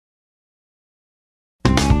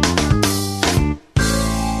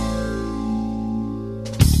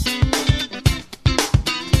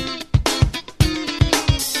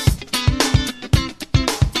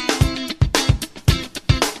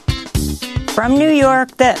From New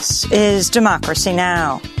York, this is Democracy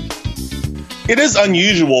Now! It is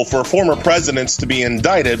unusual for former presidents to be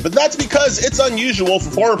indicted, but that's because it's unusual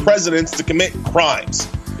for former presidents to commit crimes.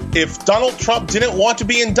 If Donald Trump didn't want to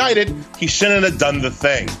be indicted, he shouldn't have done the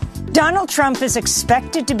thing. Donald Trump is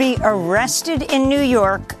expected to be arrested in New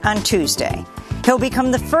York on Tuesday. He'll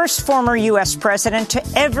become the first former U.S. president to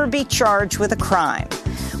ever be charged with a crime.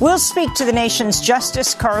 We'll speak to the nation's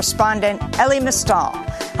justice correspondent, Elie Mystal,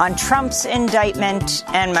 on Trump's indictment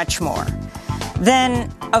and much more.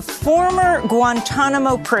 Then, a former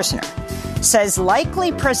Guantanamo prisoner says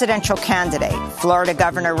likely presidential candidate, Florida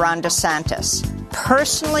Governor Ron DeSantis,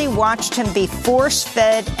 personally watched him be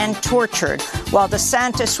force-fed and tortured while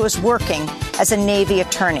DeSantis was working as a Navy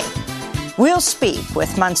attorney. We'll speak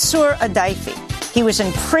with Mansour Adayfi. He was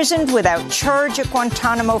imprisoned without charge at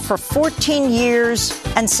Guantanamo for 14 years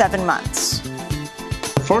and 7 months.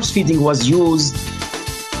 Force feeding was used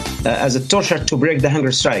as a torture to break the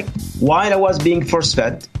hunger strike. While I was being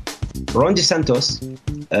force-fed, Ron DeSantis,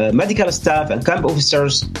 medical staff and camp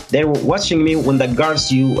officers, they were watching me when the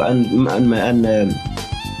guards and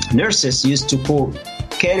nurses used to pour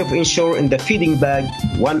can of Ensure in the feeding bag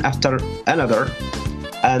one after another.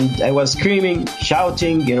 And I was screaming,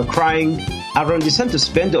 shouting, crying. And Ron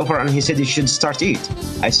DeSantis bent over and he said he should start eat.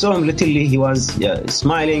 I saw him literally, he was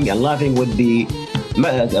smiling and laughing with the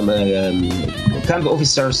camp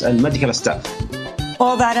officers and medical staff.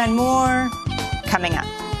 All that and more coming up.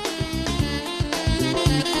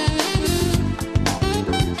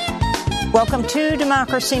 Welcome to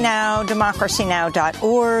Democracy Now!,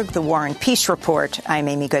 democracynow.org, the War and Peace Report. I'm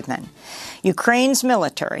Amy Goodman. Ukraine's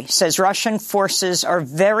military says Russian forces are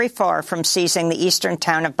very far from seizing the eastern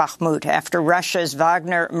town of Bakhmut after Russia's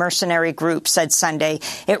Wagner mercenary group said Sunday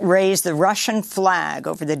it raised the Russian flag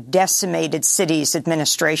over the decimated city's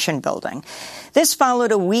administration building. This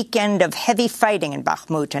followed a weekend of heavy fighting in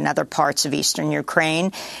Bakhmut and other parts of eastern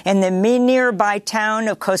Ukraine. In the nearby town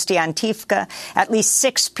of Kostiantivka, at least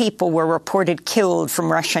 6 people were reported killed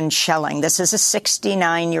from Russian shelling. This is a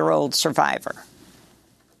 69-year-old survivor.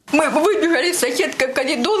 Me and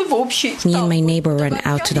my neighbor ran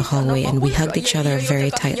out to the hallway and we hugged each other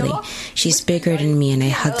very tightly. She's bigger than me and I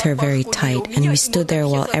hugged her very tight, and we stood there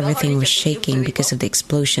while everything was shaking because of the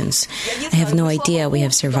explosions. I have no idea we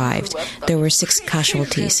have survived. There were 6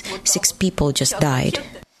 casualties. 6 people just died.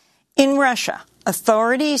 In Russia,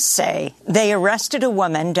 authorities say they arrested a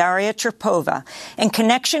woman, Daria Trepova, in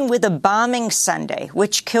connection with a bombing Sunday,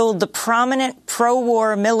 which killed the prominent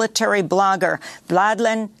pro-war military blogger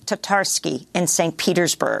Vladlen Tatarsky in St.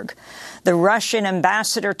 Petersburg. The Russian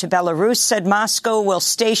ambassador to Belarus said Moscow will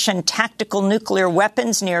station tactical nuclear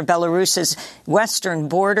weapons near Belarus's western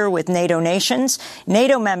border with NATO nations.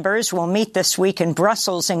 NATO members will meet this week in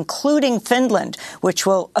Brussels, including Finland, which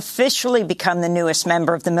will officially become the newest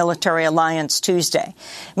member of the military alliance Tuesday.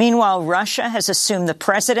 Meanwhile, Russia has assumed the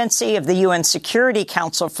presidency of the UN Security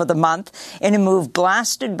Council for the month in a move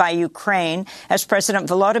blasted by Ukraine as President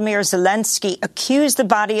Volodymyr Zelensky accused the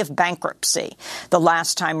body of bankruptcy. The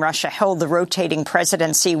last time Russia held the rotating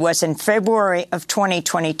presidency was in February of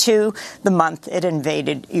 2022, the month it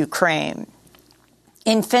invaded Ukraine.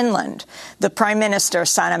 In Finland, the Prime Minister,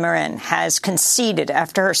 Sanna Marin, has conceded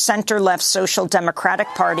after her center-left Social Democratic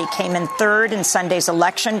Party came in third in Sunday's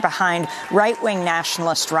election behind right-wing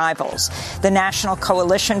nationalist rivals. The National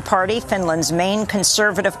Coalition Party, Finland's main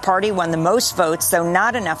conservative party, won the most votes, though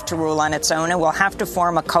not enough to rule on its own, and will have to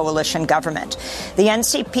form a coalition government. The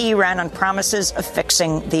NCP ran on promises of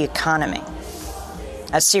fixing the economy.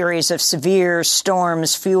 A series of severe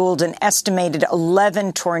storms fueled an estimated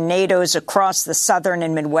 11 tornadoes across the southern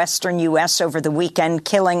and midwestern U.S. over the weekend,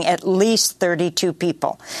 killing at least 32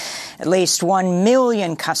 people. At least 1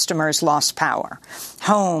 million customers lost power.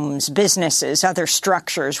 Homes, businesses, other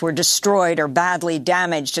structures were destroyed or badly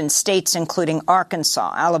damaged in states including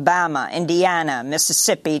Arkansas, Alabama, Indiana,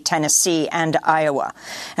 Mississippi, Tennessee, and Iowa.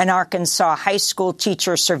 An Arkansas high school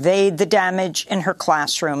teacher surveyed the damage in her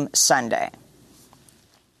classroom Sunday.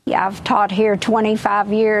 I've taught here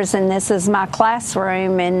 25 years, and this is my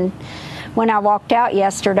classroom. And when I walked out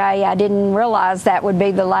yesterday, I didn't realize that would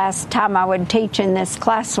be the last time I would teach in this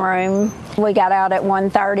classroom. We got out at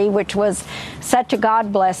 1:30, which was such a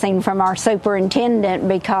God blessing from our superintendent,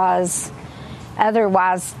 because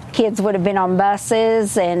otherwise kids would have been on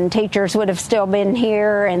buses and teachers would have still been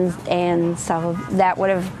here, and so that would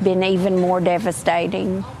have been even more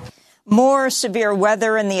devastating. More severe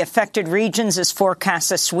weather in the affected regions is forecast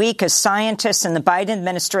this week as scientists and the Biden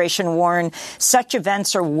administration warn such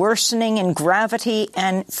events are worsening in gravity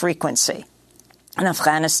and frequency. In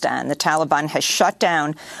Afghanistan, the Taliban has shut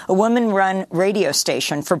down a woman-run radio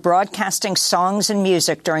station for broadcasting songs and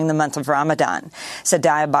music during the month of Ramadan.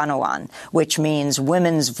 Sadaya Banawan, which means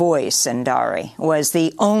women's voice in Dari, was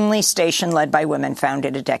the only station led by women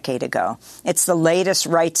founded a decade ago. It's the latest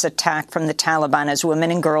rights attack from the Taliban, as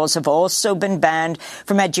women and girls have also been banned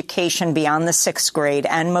from education beyond the 6th grade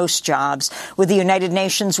and most jobs, with the United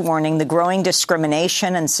Nations warning the growing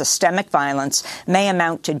discrimination and systemic violence may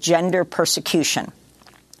amount to gender persecution,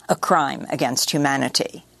 a crime against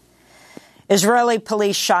humanity. Israeli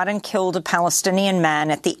police shot and killed a Palestinian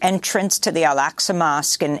man at the entrance to the Al-Aqsa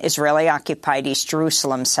Mosque in Israeli-occupied East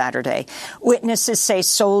Jerusalem Saturday. Witnesses say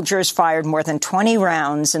soldiers fired more than 20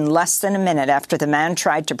 rounds in less than a minute after the man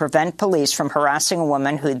tried to prevent police from harassing a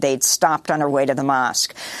woman who they'd stopped on her way to the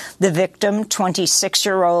mosque. The victim,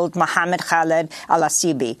 26-year-old Mohammed Khaled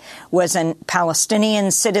Al-Asibi, was a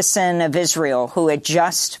Palestinian citizen of Israel who had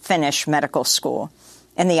just finished medical school.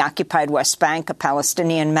 In the occupied West Bank, a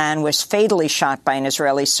Palestinian man was fatally shot by an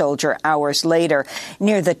Israeli soldier hours later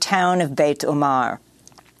near the town of Beit Umar.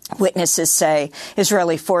 Witnesses say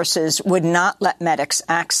Israeli forces would not let medics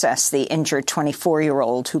access the injured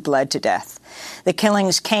 24-year-old who bled to death. The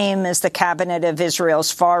killings came as the cabinet of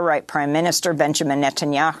Israel's far-right Prime Minister Benjamin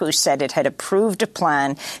Netanyahu said it had approved a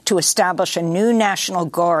plan to establish a new National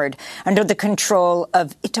Guard under the control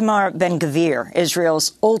of Itamar Ben-Gvir,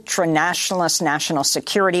 Israel's ultra-nationalist national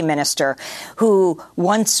security minister, who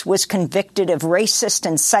once was convicted of racist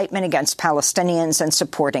incitement against Palestinians and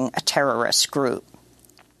supporting a terrorist group.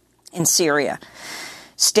 In Syria,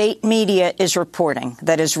 state media is reporting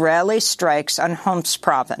that Israeli strikes on Homs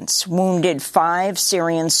province wounded 5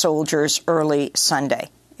 Syrian soldiers early Sunday.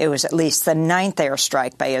 It was at least the 9th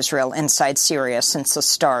airstrike by Israel inside Syria since the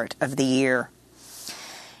start of the year.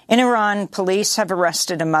 In Iran, police have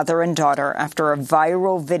arrested a mother and daughter after a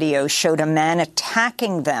viral video showed a man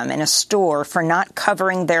attacking them in a store for not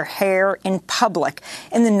covering their hair in public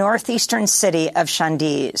in the northeastern city of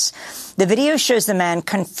Shandiz. The video shows the man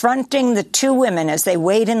confronting the 2 women as they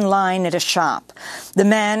wait in line at a shop. The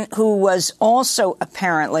man, who was also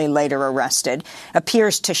apparently later arrested,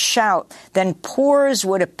 appears to shout, then pours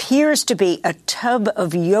what appears to be a tub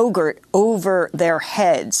of yogurt over their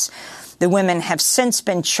heads. The women have since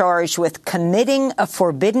been charged with committing a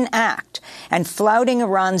forbidden act and flouting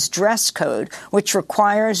Iran's dress code, which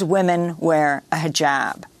requires women wear a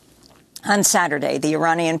hijab. On Saturday, the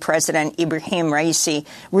Iranian President Ibrahim Raisi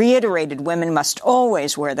reiterated women must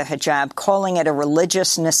always wear the hijab, calling it a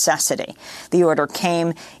religious necessity. The order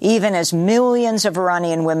came even as millions of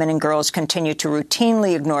Iranian women and girls continue to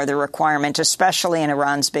routinely ignore the requirement, especially in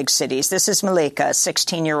Iran's big cities. This is Malika, a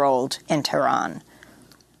 16-year-old in Tehran.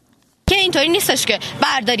 You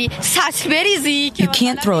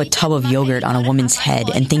can't throw a tub of yogurt on a woman's head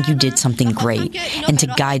and think you did something great and to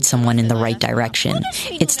guide someone in the right direction.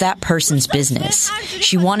 It's that person's business.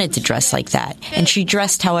 She wanted to dress like that, and she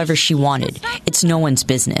dressed however she wanted. It's no one's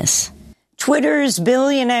business. Twitter's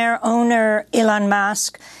billionaire owner Elon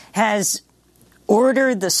Musk has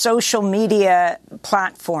ordered the social media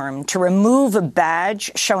platform to remove a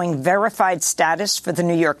badge showing verified status for the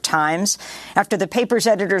New York Times after the paper's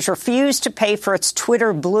editors refused to pay for its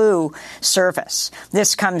Twitter Blue service.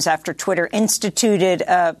 This comes after Twitter instituted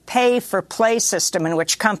a pay-for-play system in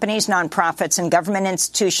which companies, nonprofits, and government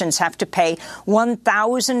institutions have to pay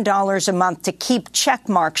 $1,000 a month to keep check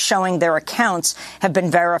marks showing their accounts have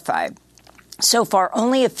been verified. So far,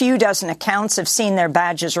 only a few dozen accounts have seen their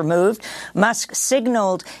badges removed. Musk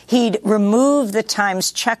signaled he'd remove the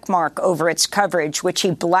Times checkmark over its coverage, which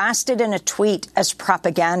he blasted in a tweet as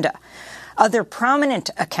propaganda. Other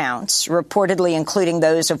prominent accounts, reportedly including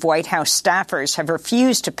those of White House staffers, have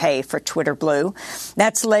refused to pay for Twitter Blue.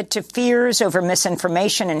 That's led to fears over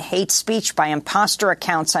misinformation and hate speech by imposter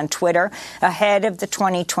accounts on Twitter ahead of the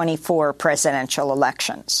 2024 presidential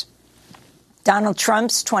elections. Donald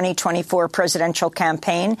Trump's 2024 presidential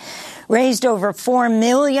campaign raised over $4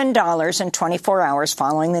 million in 24 hours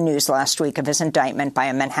following the news last week of his indictment by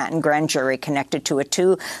a Manhattan grand jury connected to a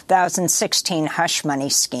 2016 hush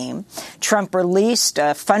money scheme. Trump released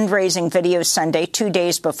a fundraising video Sunday, 2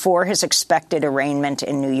 days before his expected arraignment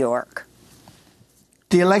in New York.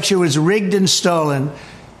 The election was rigged and stolen,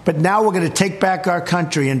 but now we're going to take back our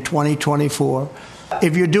country in 2024.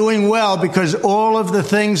 If you're doing well because all of the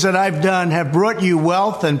things that I've done have brought you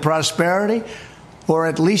wealth and prosperity, or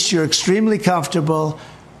at least you're extremely comfortable,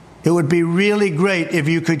 it would be really great if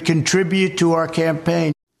you could contribute to our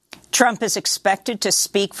campaign. Trump is expected to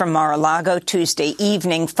speak from Mar-a-Lago Tuesday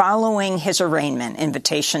evening following his arraignment.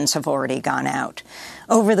 Invitations have already gone out.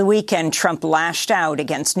 Over the weekend, Trump lashed out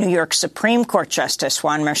against New York Supreme Court Justice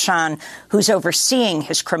Juan Merchan, who's overseeing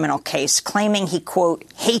his criminal case, claiming he, quote,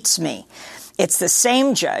 hates me. It's the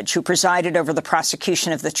same judge who presided over the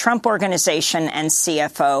prosecution of the Trump Organization and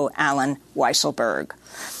CFO Allen Weisselberg.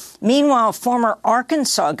 Meanwhile, former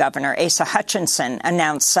Arkansas Governor Asa Hutchinson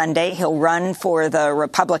announced Sunday he'll run for the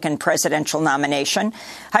Republican presidential nomination.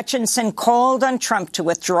 Hutchinson called on Trump to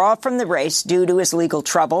withdraw from the race due to his legal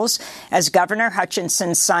troubles. As governor,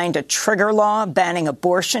 Hutchinson signed a trigger law banning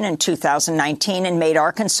abortion in 2019 and made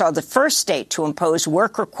Arkansas the first state to impose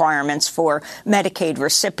work requirements for Medicaid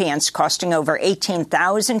recipients, costing over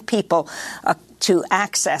 18,000 people to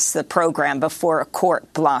access the program before a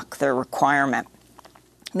court blocked their requirement.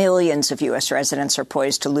 Millions of U.S. residents are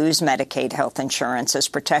poised to lose Medicaid health insurance as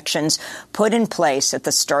protections put in place at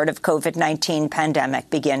the start of COVID-19 pandemic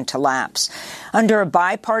begin to lapse. Under a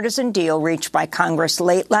bipartisan deal reached by Congress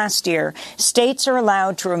late last year, states are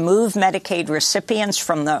allowed to remove Medicaid recipients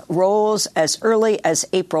from the rolls as early as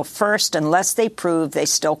April 1st unless they prove they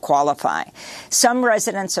still qualify. Some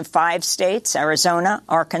residents of 5 states, Arizona,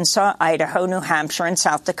 Arkansas, Idaho, New Hampshire, and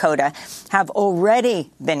South Dakota, have already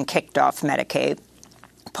been kicked off Medicaid.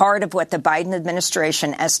 Part of what the Biden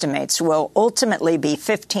administration estimates will ultimately be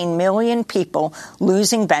 15 million people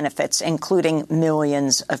losing benefits, including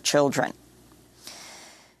millions of children.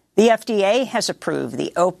 The FDA has approved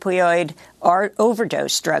the opioid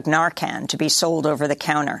overdose drug Narcan to be sold over the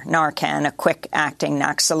counter. Narcan, a quick-acting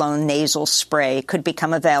Naloxone nasal spray, could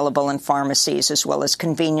become available in pharmacies as well as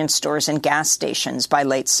convenience stores and gas stations by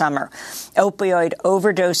late summer. Opioid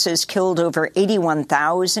overdoses killed over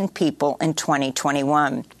 81,000 people in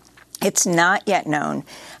 2021. It's not yet known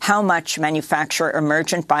how much manufacturer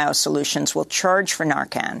Emergent BioSolutions will charge for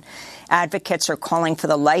Narcan. Advocates are calling for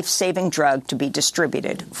the life-saving drug to be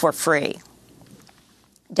distributed for free.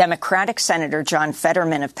 Democratic Senator John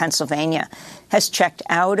Fetterman of Pennsylvania has checked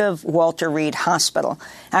out of Walter Reed Hospital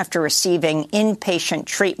after receiving inpatient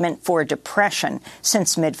treatment for depression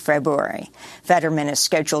since mid-February. Fetterman is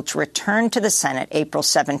scheduled to return to the Senate April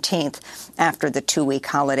 17th after the 2-week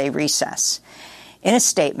holiday recess. In a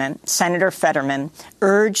statement, Senator Fetterman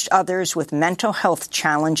urged others with mental health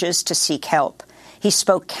challenges to seek help. He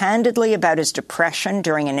spoke candidly about his depression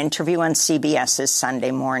during an interview on CBS's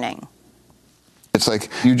Sunday Morning. It's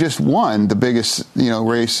like you just won the biggest,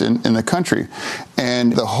 race in the country.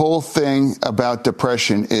 And the whole thing about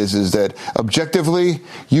depression is that objectively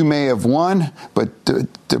you may have won, but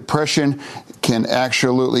depression can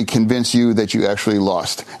absolutely convince you that you actually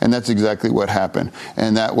lost. And that's exactly what happened.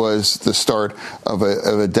 And that was the start of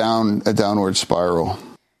a downward spiral.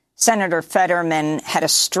 Senator Fetterman had a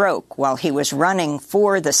stroke while he was running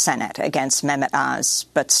for the Senate against Mehmet Oz,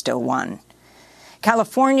 but still won.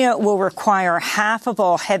 California will require half of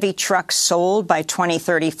all heavy trucks sold by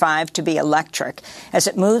 2035 to be electric as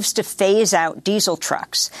it moves to phase out diesel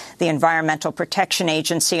trucks. The Environmental Protection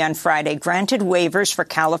Agency on Friday granted waivers for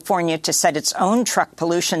California to set its own truck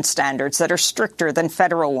pollution standards that are stricter than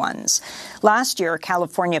federal ones. Last year,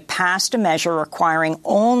 California passed a measure requiring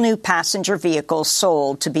all new passenger vehicles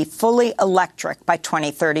sold to be fully electric by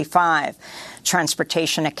 2035.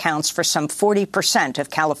 Transportation accounts for some 40%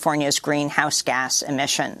 of California's greenhouse gas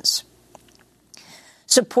emissions.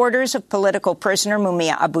 Supporters of political prisoner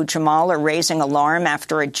Mumia Abu-Jamal are raising alarm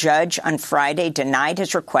after a judge on Friday denied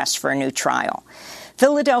his request for a new trial.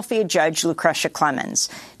 Philadelphia Judge Lucretia Clemens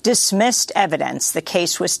dismissed evidence the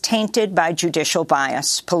case was tainted by judicial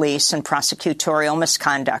bias, police and prosecutorial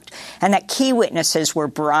misconduct, and that key witnesses were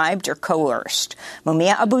bribed or coerced.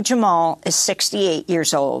 Mumia Abu-Jamal is 68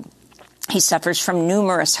 years old. He suffers from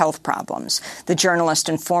numerous health problems. The journalist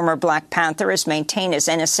and former Black Panther has maintained his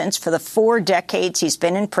innocence for the 4 decades he's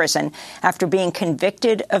been in prison after being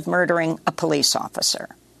convicted of murdering a police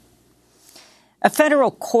officer. A federal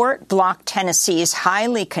court blocked Tennessee's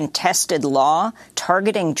highly contested law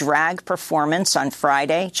targeting drag performance on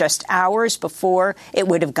Friday, just hours before it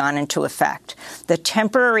would have gone into effect. The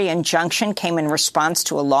temporary injunction came in response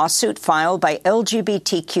to a lawsuit filed by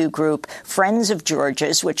LGBTQ group Friends of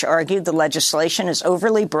George's, which argued the legislation is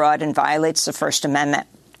overly broad and violates the First Amendment.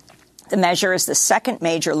 The measure is the second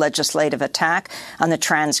major legislative attack on the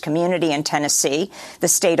trans community in Tennessee. The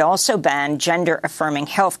state also banned gender-affirming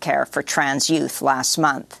health care for trans youth last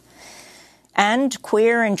month. And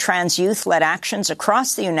queer and trans youth led actions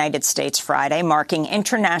across the United States Friday, marking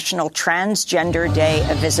International Transgender Day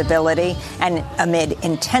of Visibility, and amid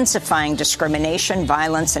intensifying discrimination,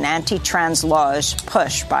 violence, and anti-trans laws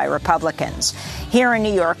pushed by Republicans. Here in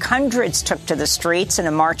New York, hundreds took to the streets in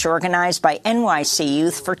a march organized by NYC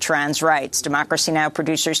Youth for Trans Rights. Democracy Now!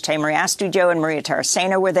 Producers Tamari Astudio and Maria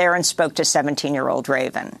Taracena were there and spoke to 17-year-old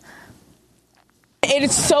Raven.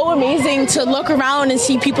 It's so amazing to look around and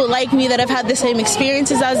see people like me that have had the same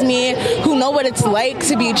experiences as me, who know what it's like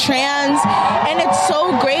to be trans. And it's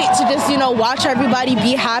so great to just, watch everybody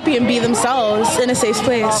be happy and be themselves in a safe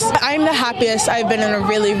place. I'm the happiest I've been in a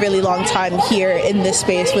really, really long time here in this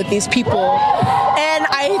space with these people. And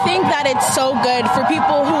I think that it's so good for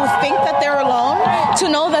people who think that they're alone to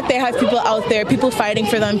know that they have people out there, people fighting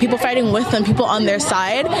for them, people fighting with them, people on their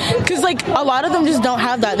side. Because, a lot of them just don't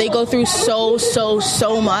have that. They go through so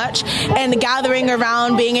much, and gathering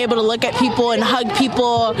around, being able to look at people and hug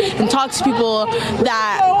people and talk to people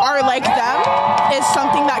that are like them is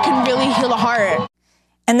something that can really heal a heart.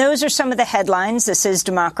 And those are some of the headlines. This is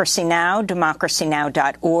Democracy Now!,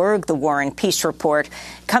 democracynow.org, the War and Peace Report.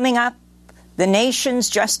 Coming up, the nation's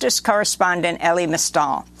justice correspondent, Elie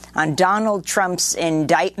Mystal, on Donald Trump's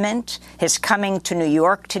indictment, his coming to New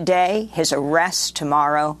York today, his arrest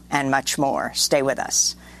tomorrow, and much more. Stay with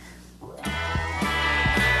us.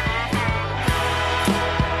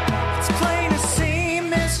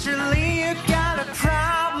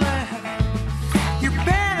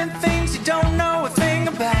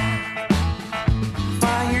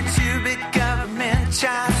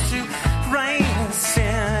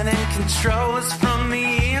 Control us from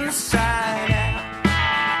the inside out.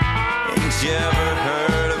 Ain't you ever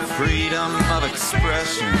heard of freedom of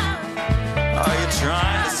expression? Are you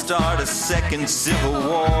trying to start a second civil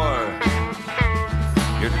war?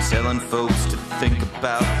 You're telling folks to think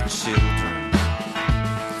about the children.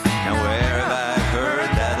 Now where have I heard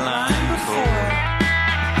that line before?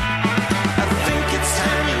 I think it's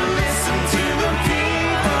time you listen to the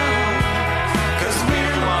people, 'cause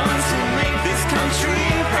we're the ones who make this country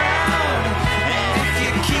proud.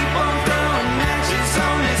 Keep on throwing matches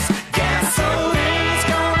on this gasoline's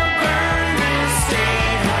gonna burn this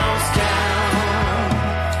state house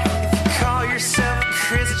down. If you call yourself a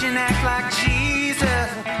Christian, act like Jesus,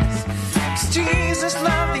 'cause Jesus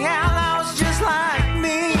loved the outlaws just like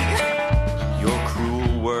me. Your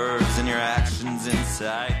cruel words and your actions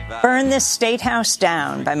incite violence. Burn This State House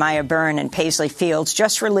Down by Maya Byrne and Paisley Fields,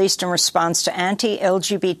 just released in response to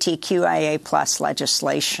anti-LGBTQIA+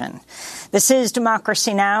 legislation. This is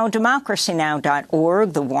Democracy Now!,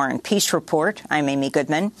 democracynow.org, the War and Peace Report. I'm Amy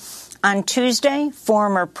Goodman. On Tuesday,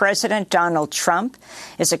 former President Donald Trump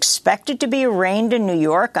is expected to be arraigned in New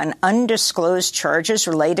York on undisclosed charges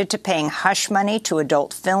related to paying hush money to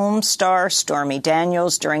adult film star Stormy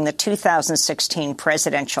Daniels during the 2016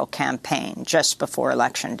 presidential campaign, just before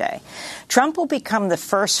Election Day. Trump will become the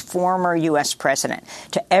first former U.S. president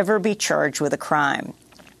to ever be charged with a crime.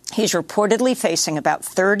 He's reportedly facing about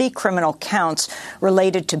 30 criminal counts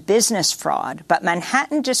related to business fraud, but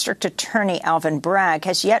Manhattan District Attorney Alvin Bragg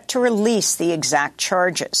has yet to release the exact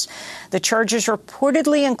charges. The charges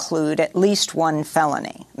reportedly include at least one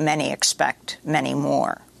felony. Many expect many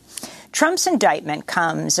more. Trump's indictment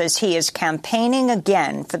comes as he is campaigning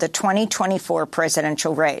again for the 2024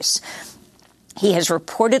 presidential race. He has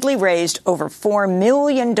reportedly raised over $4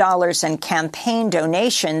 million in campaign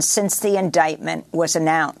donations since the indictment was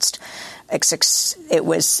announced. It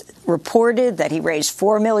was reported that he raised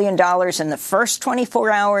 $4 million in the first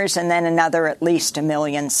 24 hours and then another at least $1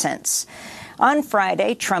 million since. On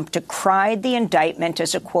Friday, Trump decried the indictment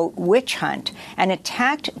as a, quote, witch hunt and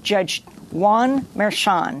attacked Judge Juan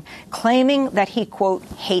Merchan, claiming that he, quote,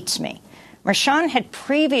 hates me. Merchan had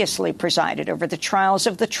previously presided over the trials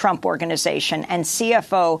of the Trump Organization and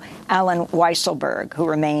CFO Allen Weisselberg, who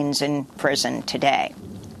remains in prison today.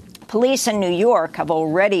 Police in New York have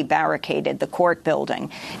already barricaded the court building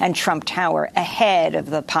and Trump Tower ahead of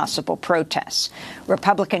the possible protests.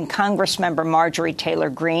 Republican Congressmember Marjorie Taylor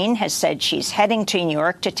Greene has said she's heading to New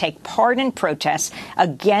York to take part in protests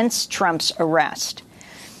against Trump's arrest.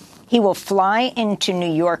 He will fly into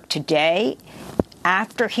New York today.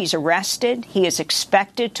 After he's arrested, he is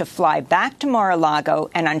expected to fly back to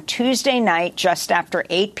Mar-a-Lago, and on Tuesday night, just after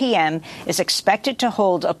 8 p.m., is expected to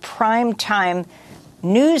hold a prime-time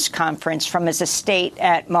news conference from his estate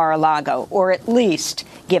at Mar-a-Lago, or at least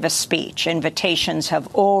give a speech. Invitations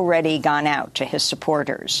have already gone out to his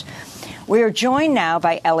supporters. We are joined now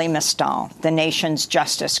by Elie Mystal, the nation's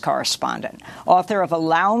justice correspondent, author of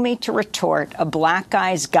Allow Me to Retort, A Black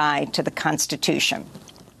Guy's Guide to the Constitution.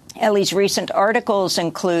 Ellie's recent articles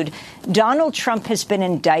include, Donald Trump has been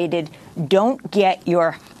indicted. Don't get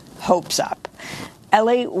your hopes up.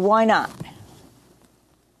 Ellie, why not?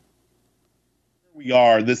 We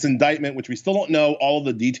are this indictment, which we still don't know all of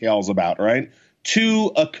the details about, right?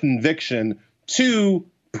 To a conviction, to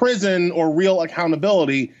prison or real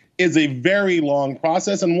accountability is a very long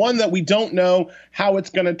process, and one that we don't know how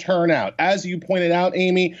it's going to turn out. As you pointed out,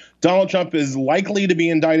 Amy, Donald Trump is likely to be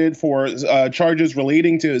indicted for charges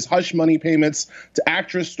relating to his hush money payments to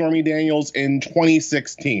actress Stormy Daniels in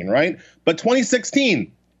 2016, right? But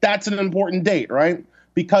 2016, that's an important date, right?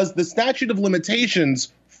 Because the statute of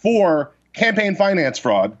limitations for campaign finance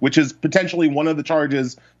fraud, which is potentially one of the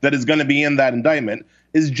charges that is going to be in that indictment,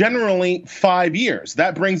 is generally 5 years.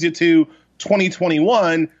 That brings you to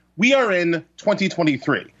 2021. We are in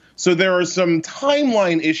 2023. So there are some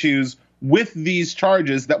timeline issues with these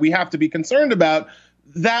charges that we have to be concerned about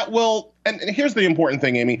that will, and here's the important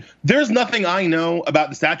thing, Amy, there's nothing I know about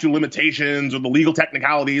the statute of limitations or the legal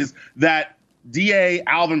technicalities that DA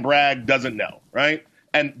Alvin Bragg doesn't know, right?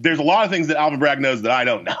 And there's a lot of things that Alvin Bragg knows that I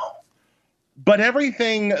don't know. But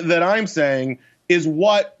everything that I'm saying is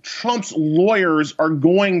what Trump's lawyers are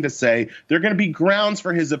going to say. There are going to be grounds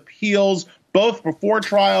for his appeals, both before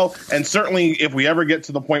trial and certainly if we ever get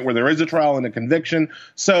to the point where there is a trial and a conviction.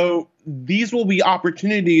 So these will be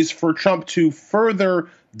opportunities for Trump to further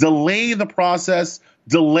delay the process,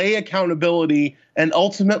 delay accountability, and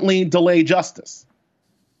ultimately delay justice.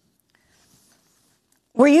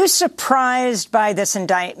 Were you surprised by this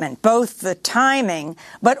indictment, both the timing,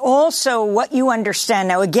 but also what you understand?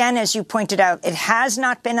 Now, again, as you pointed out, it has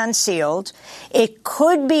not been unsealed. It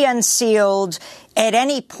could be unsealed at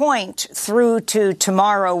any point through to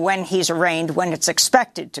tomorrow when he's arraigned, when it's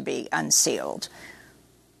expected to be unsealed.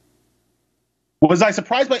 Was I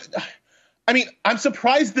surprised by? I mean, I'm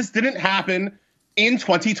surprised this didn't happen in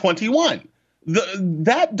 2021.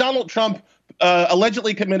 That Donald Trump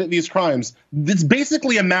allegedly committed these crimes, it's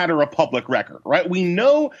basically a matter of public record, right? We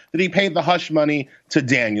know that he paid the hush money to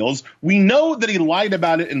Daniels. We know that he lied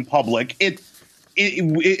about it in public.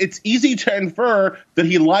 It's easy to infer that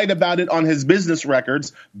he lied about it on his business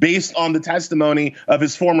records based on the testimony of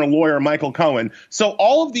his former lawyer, Michael Cohen. So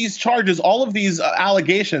all of these charges, all of these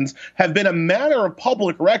allegations have been a matter of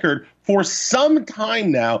public record for some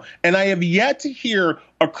time now, and I have yet to hear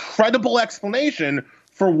a credible explanation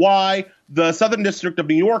for why the Southern District of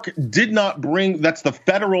New York did not bring, that's the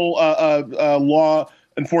federal law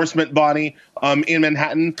enforcement body in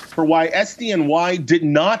Manhattan, for why SDNY did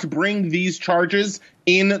not bring these charges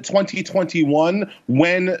in 2021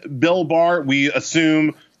 when Bill Barr, we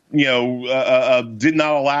assume, did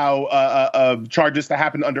not allow charges to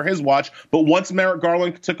happen under his watch. But once Merrick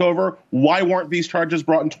Garland took over, why weren't these charges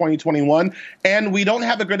brought in 2021? And we don't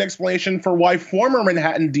have a good explanation for why former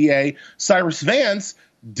Manhattan DA Cyrus Vance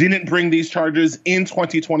didn't bring these charges in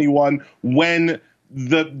 2021 when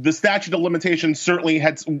the statute of limitations certainly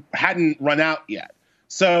hadn't run out yet.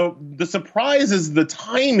 So the surprise is the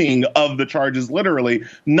timing of the charges, literally,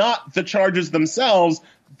 not the charges themselves.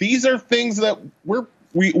 These are things that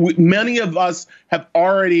many of us have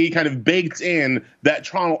already kind of baked in that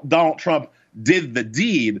Donald Trump did the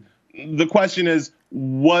deed. The question is,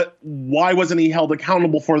 why wasn't he held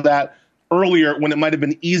accountable for that earlier when it might have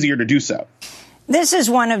been easier to do so? This is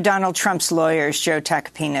one of Donald Trump's lawyers, Joe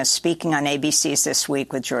Takapinas, speaking on ABC's This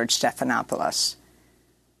Week with George Stephanopoulos.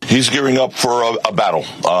 He's gearing up for a battle.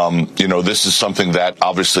 This is something that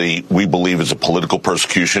obviously we believe is a political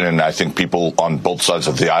persecution, and I think people on both sides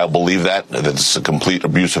of the aisle believe that it's a complete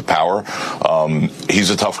abuse of power. He's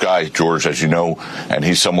a tough guy, George, as you know, and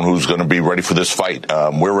he's someone who's going to be ready for this fight.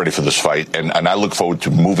 We're ready for this fight, and I look forward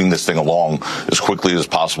to moving this thing along as quickly as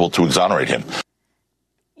possible to exonerate him.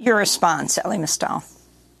 Your response, Elie Mystal.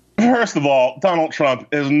 First of all, Donald Trump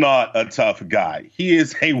is not a tough guy. He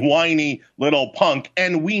is a whiny little punk.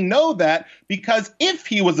 And we know that because if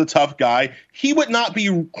he was a tough guy, he would not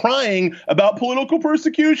be crying about political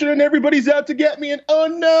persecution and everybody's out to get me. And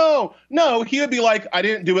oh, no, he would be like, I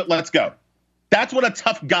didn't do it. Let's go. That's what a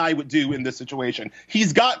tough guy would do in this situation.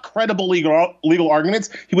 He's got credible legal arguments.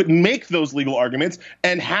 He would make those legal arguments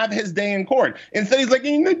and have his day in court. Instead, he's like,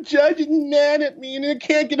 the judge is mad at me and I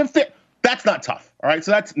can't get a fit. That's not tough. All right.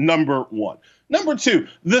 So that's number one. Number two,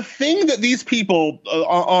 the thing that these people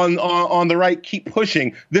on the right keep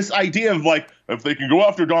pushing, this idea of like, if they can go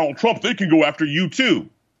after Donald Trump, they can go after you too.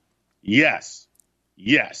 Yes.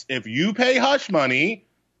 If you pay hush money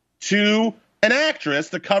to an actress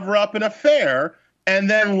to cover up an affair and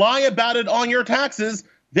then lie about it on your taxes,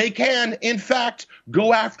 they can, in fact,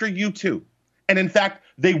 go after you too. And in fact,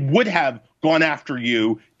 they would have gone after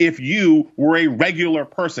you if you were a regular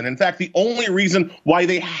person. In fact, the only reason why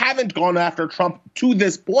they haven't gone after Trump to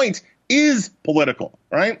this point is political,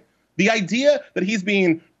 right? The idea that he's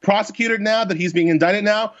being prosecuted now, that he's being indicted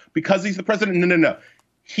now because he's the president, no.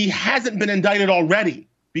 He hasn't been indicted already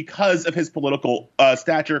because of his political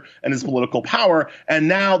stature and his political power. And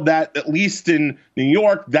now that, at least in New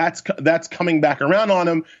York, that's coming back around on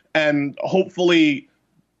him. And hopefully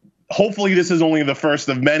this is only the first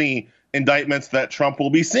of many indictments that Trump will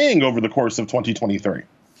be seeing over the course of 2023.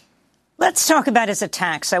 Let's talk about his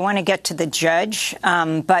attacks. I want to get to the judge.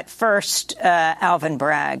 But first, Alvin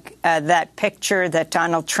Bragg, that picture that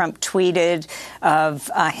Donald Trump tweeted of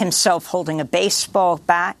himself holding a baseball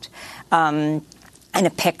bat, and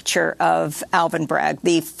a picture of Alvin Bragg,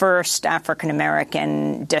 the first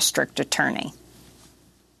African-American district attorney.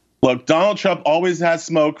 Look, Donald Trump always has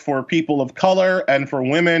smoke for people of color and for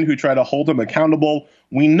women who try to hold him accountable.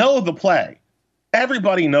 We know the play.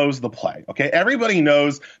 Everybody knows the play, okay? Everybody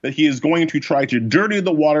knows that he is going to try to dirty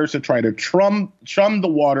the waters, to try to chum the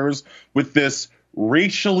waters with this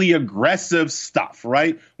racially aggressive stuff,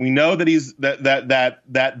 right? We know that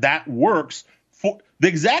that works for the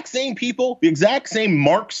exact same people, the exact same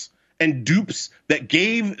marks and dupes that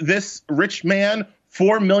gave this rich man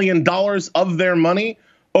 $4 million of their money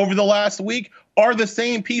over the last week are the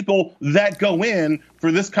same people that go in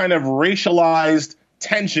for this kind of racialized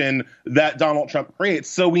tension that Donald Trump creates.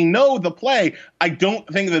 So we know the play. I don't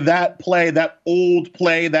think that play, that old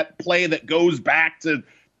play, that play that goes back to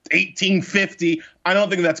 1850, I don't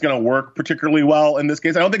think that's going to work particularly well in this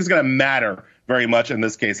case. I don't think it's going to matter very much in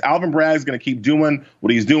this case. Alvin Bragg is going to keep doing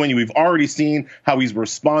what he's doing. We've already seen how he's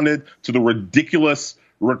responded to the ridiculous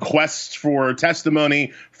requests for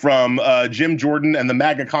testimony from Jim Jordan and the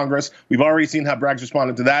MAGA Congress. We've already seen how Bragg's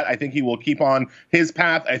responded to that. I think he will keep on his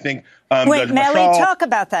path. I think Wait, Mary, talk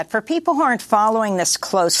about that. For people who aren't following this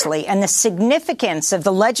closely and the significance of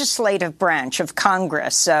the legislative branch of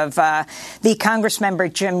Congress, of the Congress member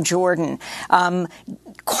Jim Jordan,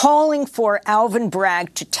 calling for Alvin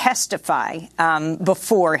Bragg to testify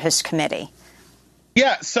before his committee.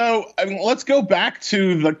 Yeah, so I mean, let's go back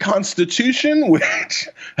to the Constitution, which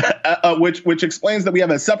explains that we have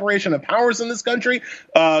a separation of powers in this country.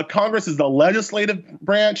 Congress is the legislative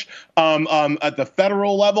branch. At the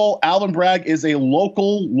federal level, Alvin Bragg is a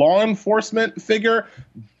local law enforcement figure.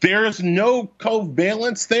 There's no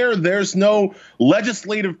covalence there. There's no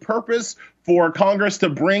legislative purpose for Congress to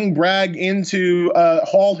bring Bragg into,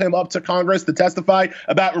 haul him up to Congress to testify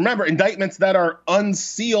about, remember, indictments that are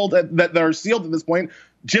unsealed, that are sealed at this point.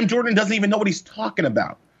 Jim Jordan doesn't even know what he's talking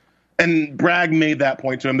about. And Bragg made that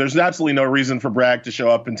point to him. There's absolutely no reason for Bragg to show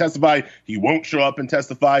up and testify. He won't show up and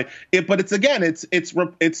testify. But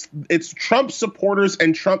it's Trump supporters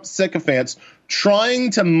and Trump sycophants trying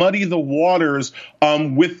to muddy the waters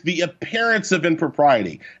with the appearance of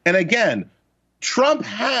impropriety. And again, Trump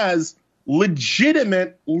has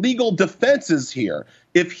legitimate legal defenses here.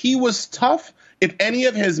 If he was tough, if any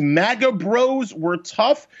of his MAGA bros were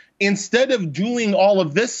tough, instead of doing all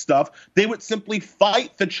of this stuff, they would simply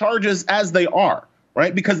fight the charges as they are,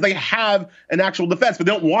 right? Because they have an actual defense, but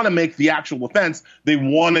they don't want to make the actual defense. They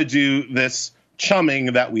want to do this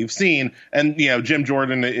chumming that we've seen. And, you know, Jim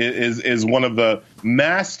Jordan is one of the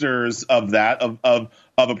masters of that, of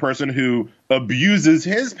a person who abuses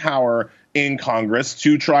his power in Congress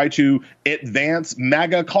to try to advance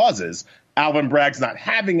MAGA causes. Alvin Bragg's not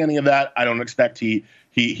having any of that. I don't expect he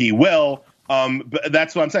will. But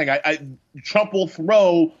that's what I'm saying. Trump will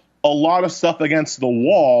throw a lot of stuff against the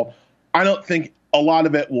wall. I don't think a lot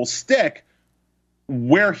of it will stick.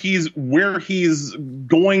 Where he's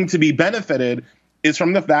going to be benefited is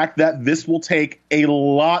from the fact that this will take a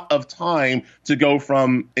lot of time to go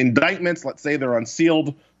from indictments, let's say they're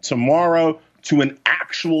unsealed tomorrow, to an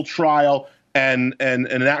actual trial and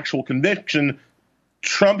an actual conviction.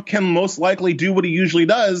 Trump can most likely do what he usually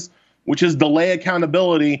does, which is delay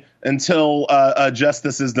accountability until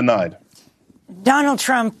justice is denied. Donald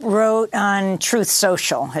Trump wrote on Truth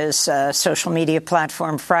Social, his social media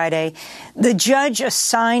platform, Friday, "The judge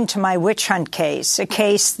assigned to my witch hunt case, a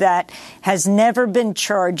case that has never been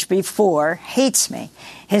charged before, hates me.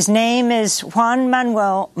 His name is Juan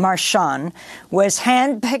Manuel Marchand, was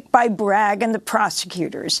handpicked by Bragg and the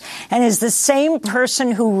prosecutors, and is the same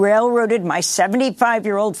person who railroaded my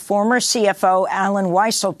 75-year-old former CFO, Alan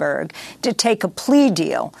Weisselberg, to take a plea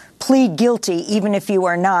deal. Plead guilty, even if you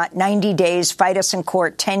are not. 90 days, fight us in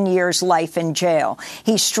court, 10 years, life in jail.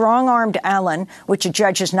 He strong-armed Alan, which a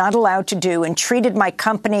judge is not allowed to do, and treated my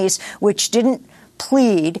companies, which didn't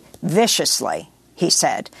plead, viciously. he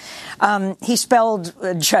said. He spelled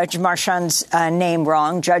Judge Marchand's name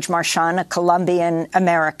wrong. Judge Marchand, a Colombian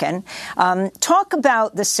American. Talk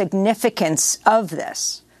about the significance of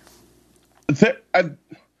this.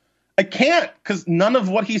 I can't, because none of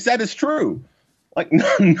what he said is true. Like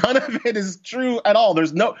none of it is true at all.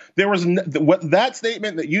 That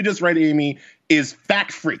statement that you just read, Amy, is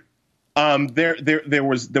fact free. There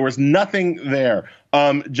was nothing there.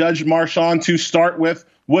 Judge Marchand, to start with,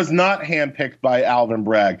 was not handpicked by Alvin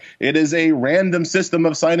Bragg. It is a random system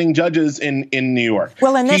of signing judges in New York.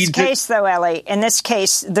 Well, in this case, though, Ellie,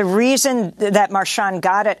 the reason that Marchand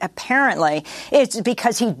got it, apparently, is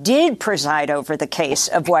because he did preside over the case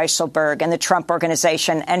of Weisselberg and the Trump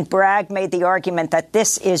Organization, and Bragg made the argument that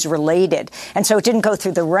this is related. And so it didn't go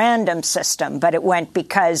through the random system, but it went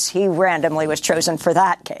because he randomly was chosen for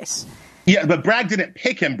that case. Yeah, but Bragg didn't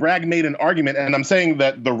pick him. Bragg made an argument, and I'm saying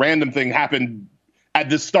that the random thing happened at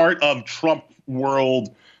the start of Trump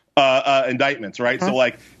world indictments, right? So,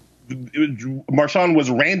 like, Marchand was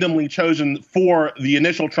randomly chosen for the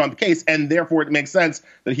initial Trump case, and therefore it makes sense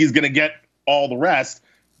that he's going to get all the rest.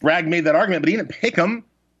 Bragg made that argument, but he didn't pick him,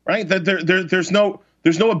 right? There's no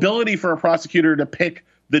ability for a prosecutor to pick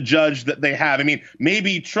the judge that they have. I mean,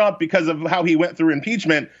 maybe Trump, because of how he went through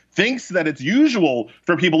impeachment, thinks that it's usual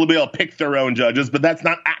for people to be able to pick their own judges, but that's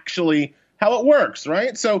not actually how it works,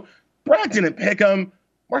 right? So Bragg didn't pick him.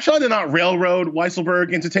 Marchand did not railroad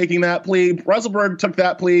Weisselberg into taking that plea. Weisselberg took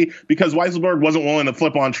that plea because Weisselberg wasn't willing to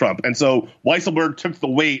flip on Trump. And so Weisselberg took the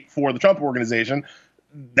weight for the Trump Organization.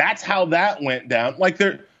 That's how that went down. Like,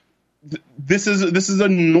 this is a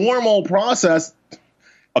normal process.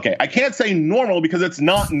 Okay, I can't say normal because it's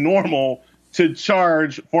not normal to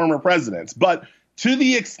charge former presidents. But to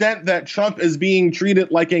the extent that Trump is being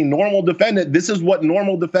treated like a normal defendant, this is what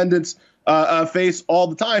normal defendants face all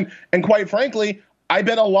the time. And quite frankly, I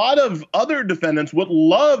bet a lot of other defendants would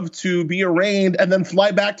love to be arraigned and then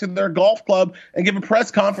fly back to their golf club and give a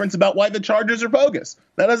press conference about why the charges are bogus.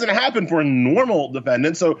 That doesn't happen for a normal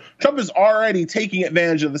defendant. So Trump is already taking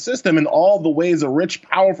advantage of the system in all the ways a rich,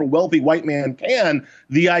 powerful, wealthy white man can.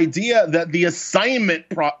 The idea that the assignment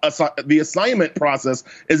process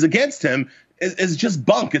is against him is just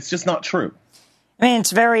bunk. It's just not true. I mean,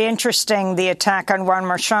 it's very interesting, the attack on Juan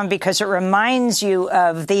Marchand, because it reminds you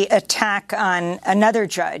of the attack on another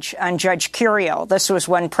judge, on Judge Curiel. This was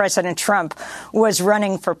when President Trump was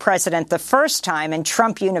running for president the first time, and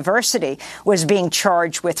Trump University was being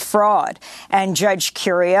charged with fraud. And Judge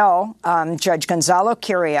Curiel, Judge Gonzalo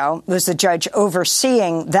Curiel, was the judge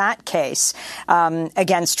overseeing that case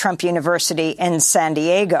against Trump University in San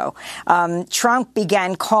Diego. Trump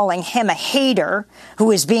began calling him a hater who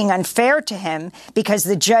was being unfair to him because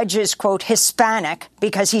the judge is, quote, Hispanic,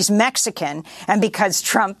 because he's Mexican, and because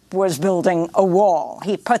Trump was building a wall.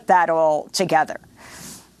 He put that all together.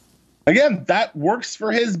 Again, that works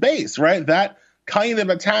for his base, right? That kind of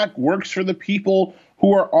attack works for the people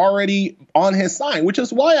who are already on his side, which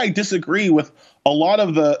is why I disagree with a lot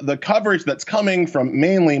of the coverage that's coming from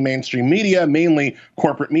mainly mainstream media, mainly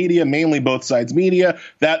corporate media, mainly both sides media,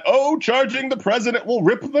 that, charging the president will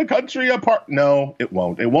rip the country apart. No, it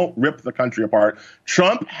won't. It won't rip the country apart.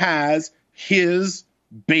 Trump has his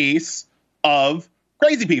base of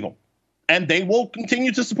crazy people, and they will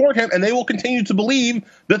continue to support him, and they will continue to believe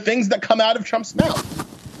the things that come out of Trump's mouth.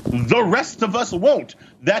 The rest of us won't.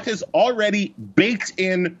 That is already baked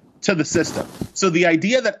in to the system. So the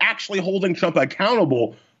idea that actually holding Trump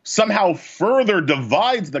accountable somehow further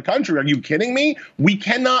divides the country. Are you kidding me? We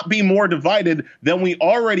cannot be more divided than we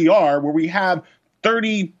already are, where we have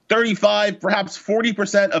 30, 35, perhaps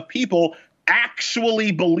 40% of people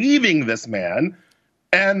actually believing this man,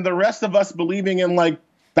 and the rest of us believing in, like,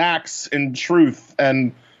 facts and truth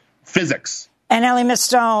and physics. And Elie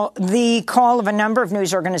Mystal, the call of a number of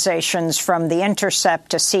news organizations, from The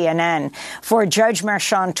Intercept to CNN, for Judge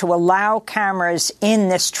Marchand to allow cameras in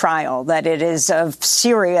this trial, that it is of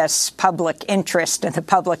serious public interest and the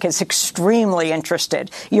public is extremely interested.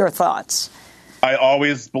 Your thoughts? I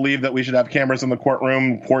always believe that we should have cameras in the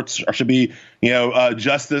courtroom. Courts should be,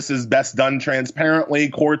 justice is best done transparently.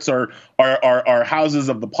 Courts are houses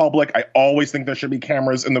of the public. I always think there should be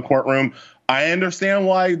cameras in the courtroom. I understand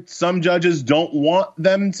why some judges don't want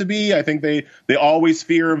them to be. I think they always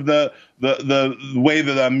fear of the way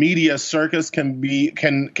that the media circus can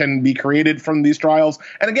be created from these trials.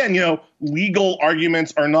 And again, legal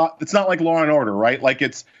arguments are not. It's not like Law and Order, right? Like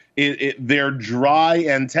they're dry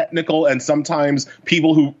and technical, and sometimes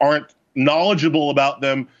people who aren't knowledgeable about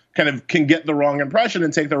them kind of can get the wrong impression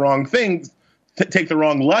and take the wrong things take the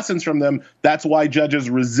wrong lessons from them. That's why judges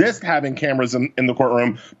resist having cameras in the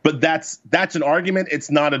courtroom. But that's an argument. It's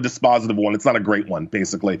not a dispositive one. It's not a great one,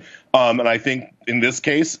 basically. And I think in this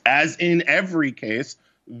case, as in every case,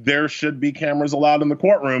 there should be cameras allowed in the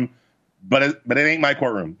courtroom. But it ain't my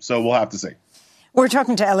courtroom, so we'll have to see. We're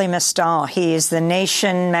talking to Elie Mystal. He is The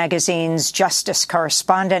Nation magazine's justice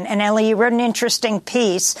correspondent. And Elie, you wrote an interesting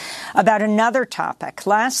piece about another topic.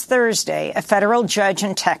 Last Thursday, a federal judge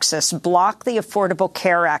in Texas blocked the Affordable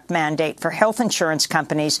Care Act mandate for health insurance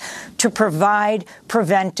companies to provide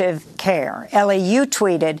preventive care. Elie, you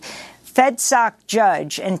tweeted, FedSoc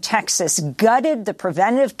judge in Texas gutted the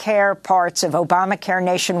preventive care parts of Obamacare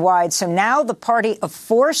nationwide. So now the party of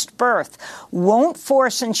forced birth won't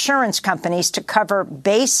force insurance companies to cover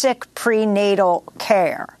basic prenatal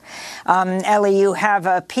care. Elie, you have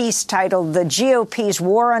a piece titled The GOP's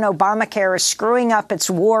War on Obamacare is Screwing Up Its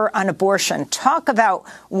War on Abortion. Talk about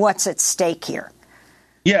what's at stake here.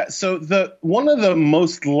 Yeah, so one of the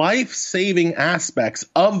most life-saving aspects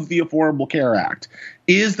of the Affordable Care Act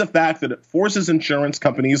is the fact that it forces insurance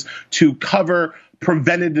companies to cover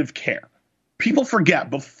preventative care. People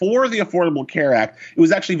forget, before the Affordable Care Act, it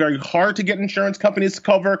was actually very hard to get insurance companies to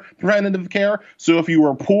cover preventative care. So if you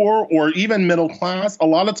were poor or even middle class, a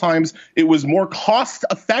lot of times it was more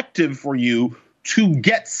cost-effective for you to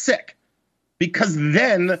get sick, because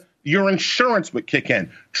then your insurance would kick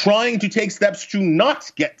in. Trying to take steps to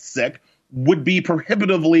not get sick would be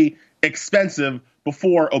prohibitively expensive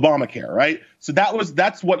before Obamacare, right? So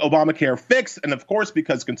that's what Obamacare fixed. And of course,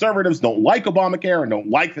 because conservatives don't like Obamacare and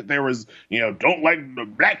don't like that there was, don't like the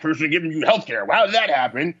black person giving you health care. How did that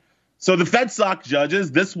happen? So the FedSoc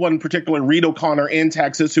judges, this one particular, Reed O'Connor in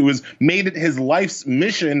Texas, who has made it his life's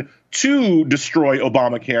mission to destroy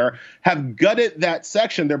Obamacare, have gutted that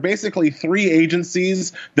section. They're basically three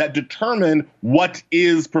agencies that determine what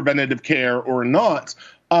is preventative care or not.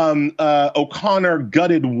 O'Connor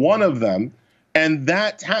gutted one of them. And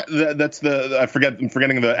I'm forgetting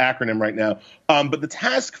the acronym right now. But the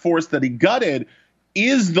task force that he gutted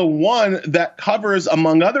is the one that covers,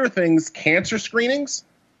 among other things, cancer screenings,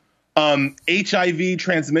 HIV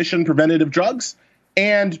transmission preventative drugs,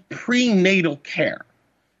 and prenatal care.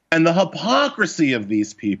 And the hypocrisy of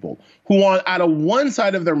these people who out of one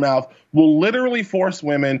side of their mouth will literally force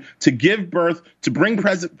women to give birth, to bring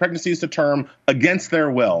pregnancies to term against their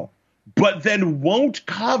will, but then won't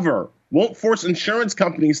force insurance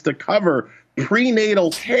companies to cover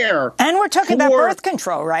prenatal care. And we're talking about birth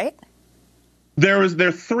control, right? There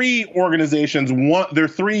are three organizations. There are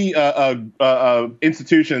three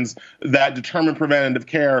institutions that determine preventative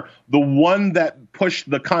care. The one that pushed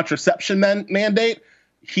the contraception mandate,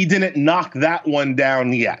 he didn't knock that one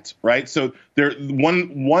down yet, right? So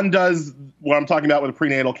one does what I'm talking about with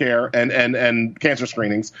prenatal care and cancer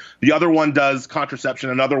screenings. The other one does contraception.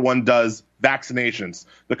 Another one does vaccinations.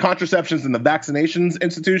 The contraceptions and the vaccinations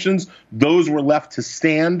institutions, those were left to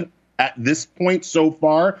stand at this point so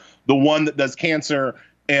far. The one that does cancer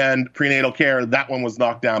and prenatal care, that one was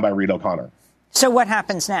knocked down by Reed O'Connor. So what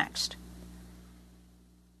happens next?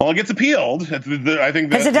 Well, it gets appealed. I think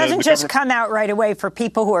because it doesn't just come out right away for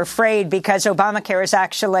people who are afraid, because Obamacare is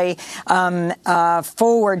actually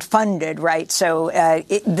forward funded, right? So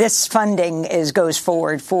this funding goes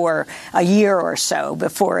forward for a year or so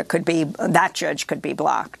before that judge could be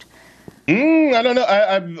blocked. I don't know.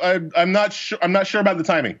 I'm not sure. I'm not sure about the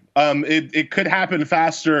timing. It could happen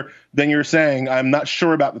faster than you're saying. I'm not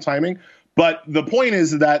sure about the timing. But the point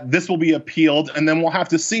is that this will be appealed, and then we'll have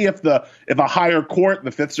to see if a higher court,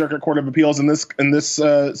 the Fifth Circuit Court of Appeals in this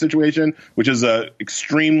situation, which is a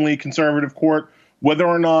extremely conservative court, whether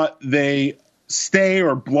or not they stay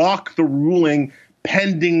or block the ruling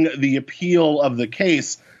pending the appeal of the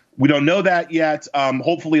case. We don't know that yet.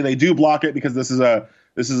 Hopefully they do block it, because this is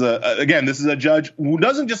a judge who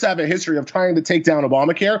doesn't just have a history of trying to take down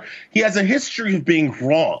Obamacare. He has a history of being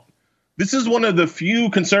wrong. This is one of the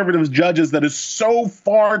few conservative judges that is so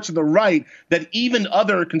far to the right that even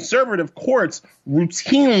other conservative courts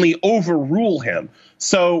routinely overrule him.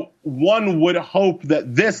 So one would hope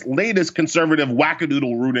that this latest conservative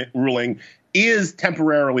wackadoodle ruling is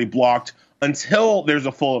temporarily blocked until there's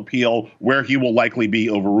a full appeal, where he will likely be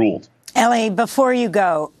overruled. Elie, before you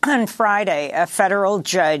go, on Friday, a federal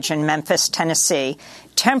judge in Memphis, Tennessee,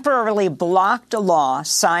 temporarily blocked a law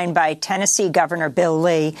signed by Tennessee Governor Bill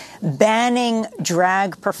Lee banning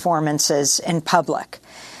drag performances in public.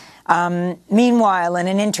 Meanwhile, in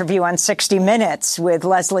an interview on 60 Minutes with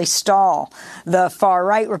Lesley Stahl, the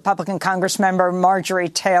far-right Republican Congressmember Marjorie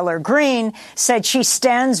Taylor Greene said she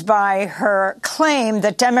stands by her claim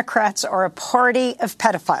that Democrats are a party of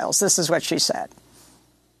pedophiles. This is what she said.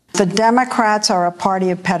 The Democrats are a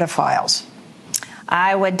party of pedophiles.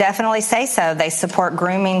 I would definitely say so. They support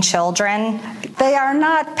grooming children. They are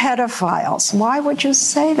not pedophiles. Why would you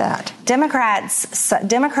say that? Democrats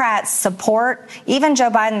support, even Joe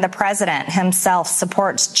Biden, the president himself,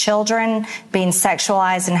 supports children being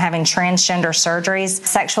sexualized and having transgender surgeries.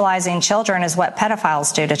 Sexualizing children is what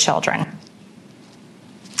pedophiles do to children.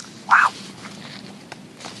 Wow.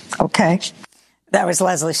 Okay. That was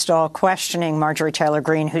Lesley Stahl questioning Marjorie Taylor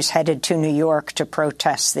Greene, who's headed to New York to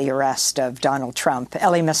protest the arrest of Donald Trump.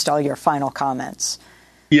 Elie Mystal, your final comments.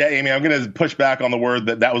 Yeah, Amy, I'm going to push back on the word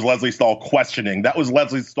that was Lesley Stahl questioning. That was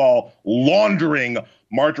Lesley Stahl laundering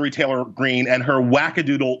Marjorie Taylor Greene and her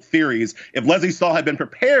wackadoodle theories. If Lesley Stahl had been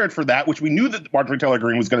prepared for that, which we knew that Marjorie Taylor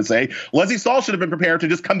Greene was going to say, Lesley Stahl should have been prepared to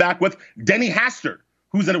just come back with Denny Hastert,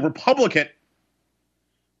 who's a Republican.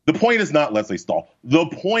 The point is not Lesley Stahl. The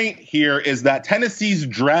point here is that Tennessee's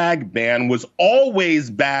drag ban was always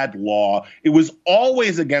bad law. It was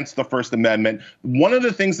always against the First Amendment. One of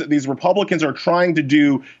the things that these Republicans are trying to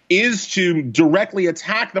do is to directly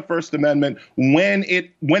attack the First Amendment when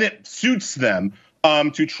it suits them.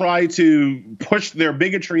 To try to push their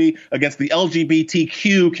bigotry against the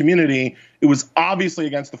LGBTQ community. It was obviously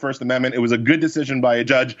against the First Amendment. It was a good decision by a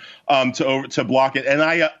judge to block it.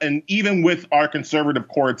 And even with our conservative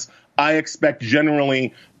courts, I expect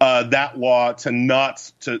generally that law to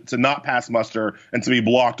not pass muster and to be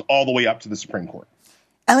blocked all the way up to the Supreme Court.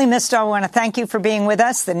 Elie Mystal, I want to thank you for being with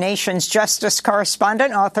us, the nation's justice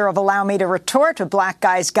correspondent, author of Allow Me to Retort, A Black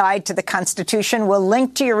Guy's Guide to the Constitution. We'll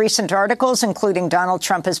link to your recent articles, including Donald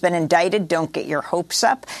Trump has been indicted. Don't get your hopes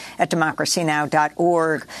up at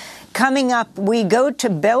democracynow.org. Coming up, we go to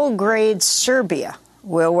Belgrade, Serbia,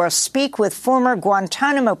 where we'll speak with former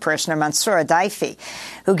Guantanamo prisoner Mansour Adayfi,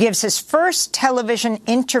 who gives his first television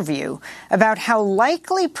interview about how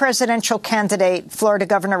likely presidential candidate Florida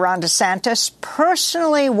Governor Ron DeSantis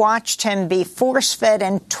personally watched him be force-fed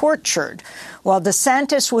and tortured while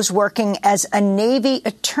DeSantis was working as a Navy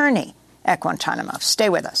attorney at Guantanamo. Stay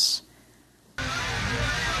with us.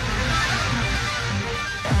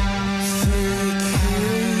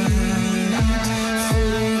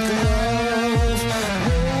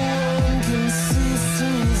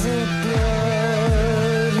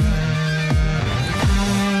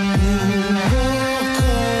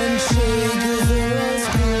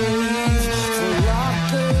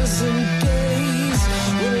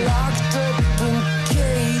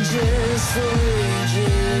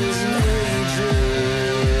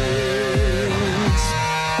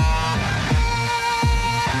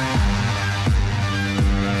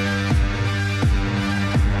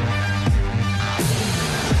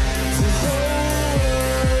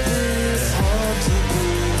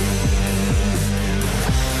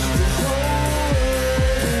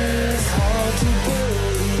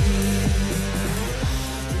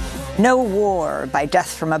 No War by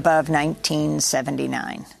Death from Above,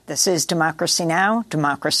 1979. This is Democracy Now!,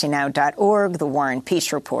 democracynow.org, The War and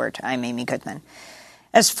Peace Report. I'm Amy Goodman.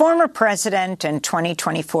 As former president and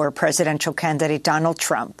 2024 presidential candidate Donald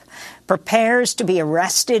Trump prepares to be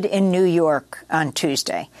arrested in New York on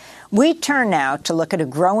Tuesday, we turn now to look at a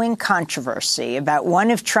growing controversy about one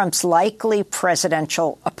of Trump's likely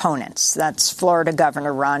presidential opponents. That's Florida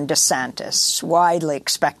Governor Ron DeSantis, widely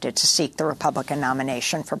expected to seek the Republican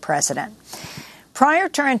nomination for president. Prior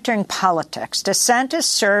to entering politics, DeSantis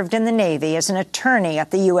served in the Navy as an attorney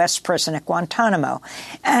at the U.S. prison at Guantanamo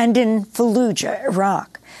and in Fallujah,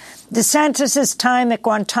 Iraq. DeSantis' time at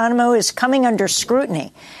Guantanamo is coming under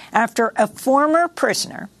scrutiny after a former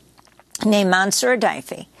prisoner named Mansour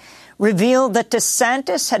Adayfi revealed that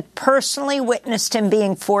DeSantis had personally witnessed him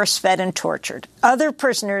being force-fed and tortured. Other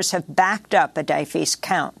prisoners have backed up Adayfi's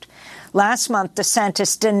count. Last month,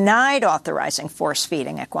 DeSantis denied authorizing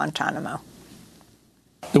force-feeding at Guantanamo.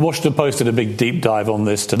 The Washington Post did a big deep dive on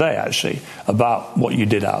this today, actually, about what you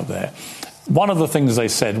did out there. One of the things they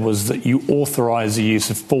said was that you authorized the use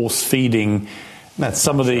of force-feeding. That's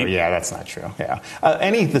not true. Yeah,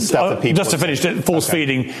 any of the stuff that people just to finish, force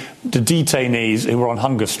feeding to detainees who were on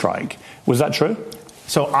hunger strike. Was that true?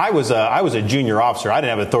 So I was a junior officer. I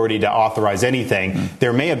didn't have authority to authorize anything. Mm-hmm.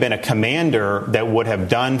 There may have been a commander that would have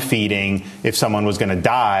done feeding if someone was going to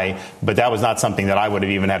die, but that was not something that I would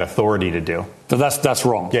have even had authority to do. So that's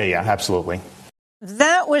wrong. Yeah, absolutely.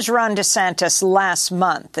 That was Ron DeSantis last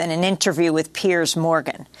month in an interview with Piers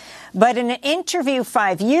Morgan. But in an interview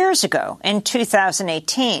 5 years ago, in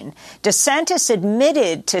 2018, DeSantis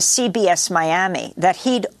admitted to CBS Miami that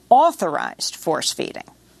he'd authorized force feeding.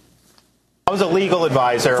 I was a legal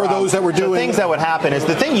advisor. For those that were doing... The things that would happen is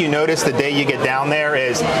the thing you notice the day you get down there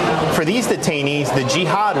is for these detainees, the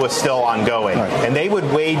jihad was still ongoing. Right. And they would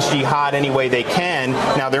wage jihad any way they can.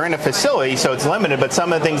 Now, they're in a facility, so it's limited, but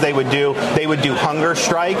some of the things they would do hunger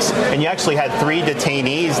strikes, and you actually had 3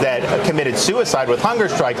 detainees that committed suicide with hunger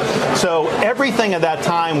strikes. So everything at that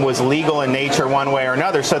time was legal in nature one way or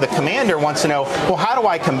another. So the commander wants to know, well, how do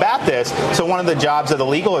I combat this? So one of the jobs of the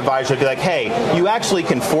legal advisor would be like, hey, you actually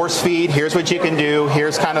can force feed. Here's what you can do.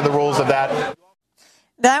 Here's kind of the rules of that.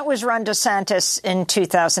 That was Ron DeSantis in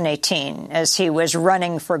 2018 as he was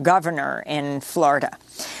running for governor in Florida.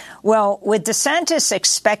 Well, with DeSantis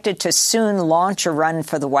expected to soon launch a run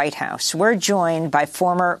for the White House, we're joined by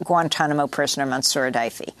former Guantanamo prisoner Mansour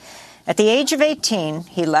Adayfi. At the age of 18,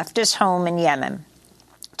 he left his home in Yemen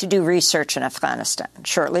to do research in Afghanistan.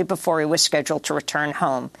 Shortly before he was scheduled to return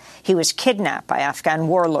home, he was kidnapped by Afghan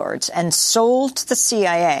warlords and sold to the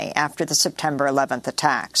CIA after the September 11th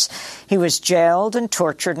attacks. He was jailed and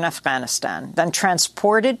tortured in Afghanistan, then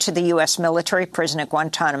transported to the U.S. military prison at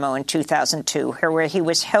Guantanamo in 2002, where he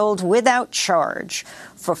was held without charge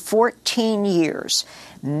for 14 years,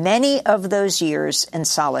 many of those years in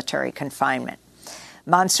solitary confinement.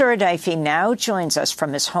 Mansour Adayfi now joins us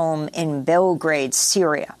from his home in Belgrade,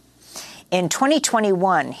 Syria. In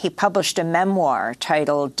 2021, he published a memoir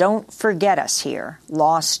titled Don't Forget Us Here,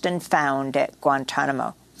 Lost and Found at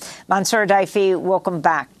Guantanamo. Mansour Adayfi, welcome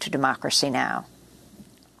back to Democracy Now!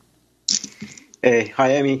 Hi,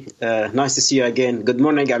 Amy. Nice to see you again. Good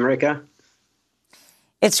morning, America.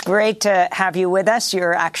 It's great to have you with us.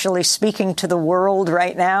 You're actually speaking to the world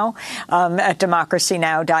right now at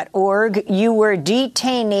democracynow.org. You were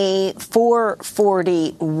detainee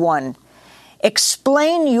 441.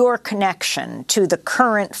 Explain your connection to the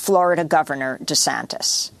current Florida Governor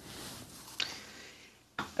DeSantis.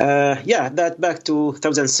 That back to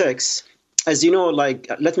 2006. As you know,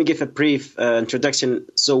 let me give a brief introduction.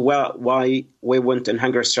 So why we went on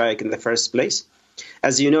hunger strike in the first place.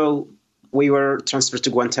 As you know, we were transferred to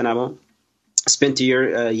Guantanamo, spent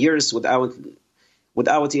years without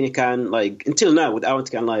any kind, until now, without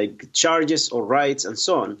charges or rights and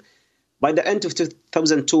so on. By the end of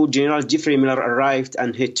 2002, General Jeffrey Miller arrived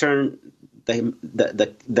and he turned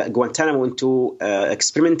the Guantanamo into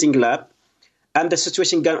experimenting lab, and the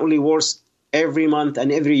situation got only worse every month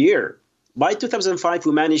and every year. By 2005,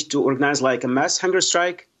 we managed to organize a mass hunger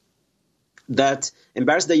strike that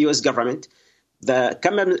embarrassed the U.S. government. The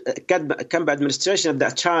camp administration at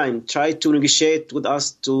that time tried to negotiate with us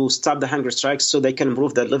to stop the hunger strikes so they can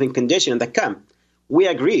improve the living condition in the camp. We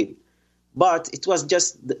agreed, but it was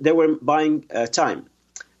just they were buying time.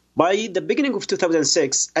 By the beginning of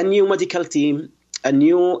 2006, a new medical team, a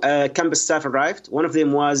new camp staff arrived. One of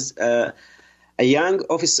them was a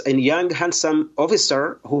young, handsome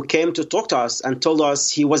officer who came to talk to us and told us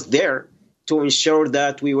he was there to ensure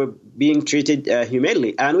that we were being treated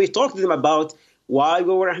humanely. And we talked to them about why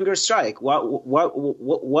we were on hunger strike, what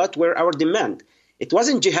were our demand. It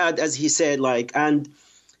wasn't jihad, as he said, and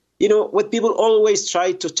what people always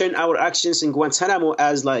try to turn our actions in Guantanamo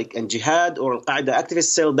as a jihad or Al-Qaeda activist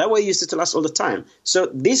cell. That way used to tell us all the time. So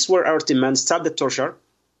these were our demands: stop the torture.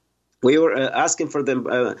 We were asking for them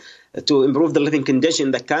to improve the living condition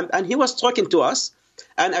in the camp, and he was talking to us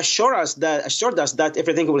and assured us that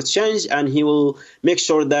everything will change and he will make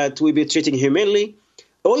sure that we be treating humanely.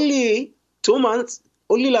 Only 2 months,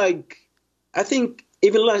 I think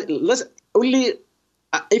even less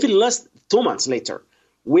 2 months later,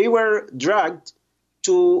 we were dragged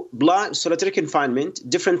to solitary confinement,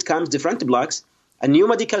 different camps, different blocks. A new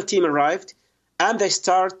medical team arrived, and they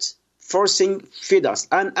start feed us.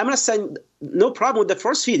 And I'm not saying no problem with the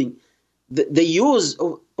force feeding. The use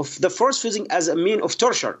of the force feeding as a mean of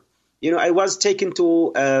torture. I was taken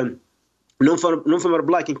to non-former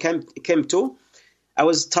block in camp 2. I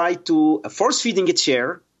was tied to a force-feeding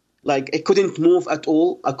chair, I couldn't move at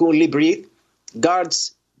all. I could only breathe.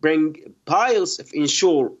 Guards bring piles of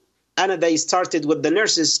Ensure, and they started with the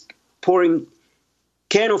nurses pouring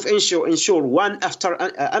can of Ensure one after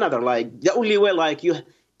another, the only way you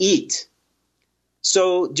eat.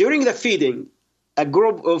 So during the feeding, a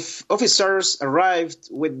group of officers arrived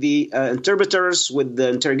with the interpreters, with the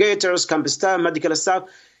interrogators, camp staff, medical staff.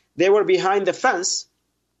 They were behind the fence.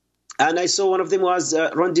 And I saw one of them was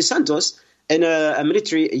Ron DeSantis in a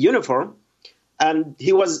military uniform. And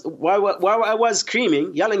he was, while I was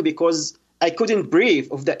screaming, yelling because I couldn't breathe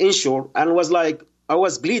of the Ensure, and was I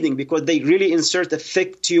was bleeding because they really insert a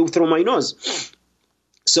thick tube through my nose.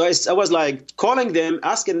 So I was calling them,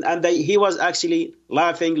 asking, and he was actually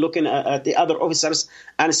laughing, looking at the other officers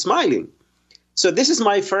and smiling. So this is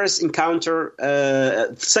my first encounter,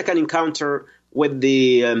 second encounter with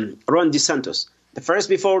the Ron DeSantis. The first,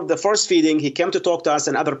 before the first feeding, he came to talk to us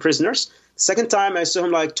and other prisoners. Second time, I saw him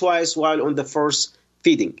like twice while on the first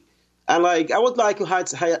feeding. And like I would like to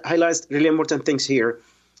highlight really important things here.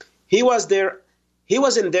 He was there. He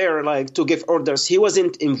wasn't there like to give orders. He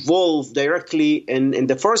wasn't involved directly in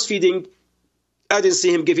the first feeding. I didn't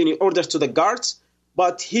see him giving orders to the guards,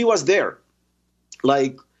 but he was there,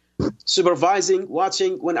 like supervising,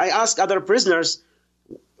 watching. When I asked other prisoners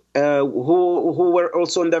who were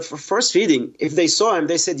also in the first feeding, if they saw him,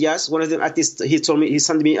 they said yes. One of them, at least, he told me, he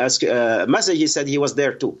sent me a message. He said he was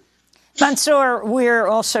there too. Mansour, we're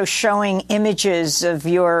also showing images of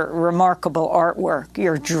your remarkable artwork,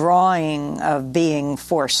 your drawing of being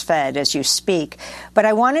force-fed as you speak. But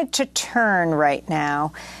I wanted to turn right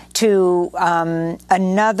now to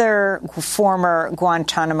another former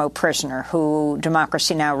Guantanamo prisoner who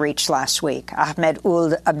Democracy Now! Reached last week, Ahmed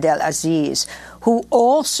Ould Abdelaziz, who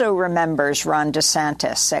also remembers Ron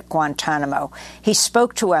DeSantis at Guantanamo. He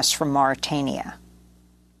spoke to us from Mauritania.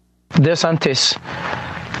 DeSantis,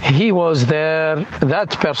 he was there. That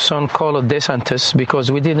person called DeSantis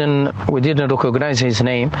because we didn't recognize his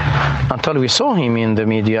name until we saw him in the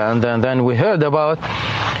media, and then we heard about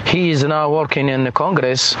he is now working in the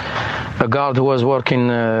Congress. A guard who was working,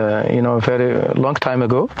 a very long time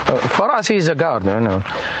ago. For us, he's a guard.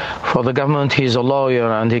 For the government, he's a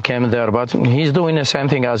lawyer, and he came there. But he's doing the same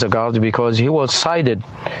thing as a guard because he was sided.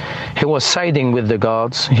 He was siding with the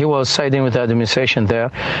guards. He was siding with the administration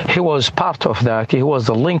there. He was part of that. He was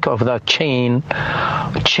the link of that chain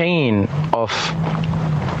of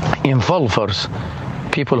involvers,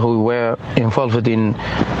 people who were involved in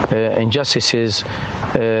injustices,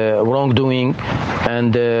 wrongdoing,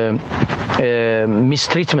 and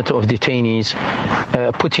mistreatment of detainees,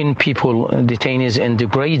 putting detainees in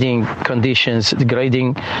degrading conditions,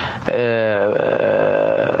 degrading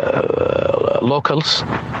locals,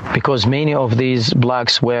 because many of these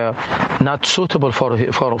blacks were not suitable for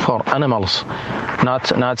animals,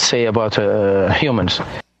 not say about humans.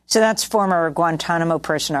 So that's former Guantanamo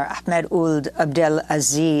prisoner Ahmed Ould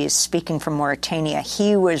Abdelaziz speaking from Mauritania.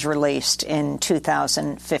 He was released in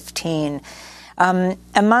 2015. And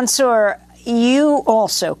Mansour, you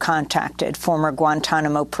also contacted former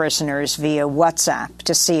Guantanamo prisoners via WhatsApp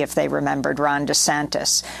to see if they remembered Ron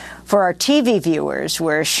DeSantis. For our TV viewers,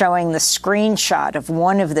 we're showing the screenshot of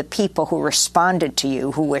one of the people who responded to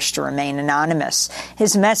you who wished to remain anonymous.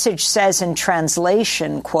 His message says in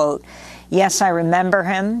translation, quote, "Yes, I remember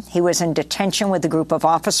him. He was in detention with a group of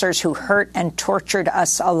officers who hurt and tortured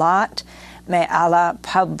us a lot. May Allah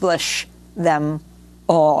publish them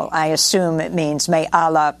all." I assume it means may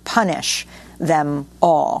Allah punish them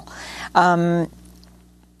all. Can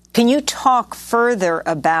you talk further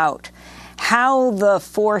about how the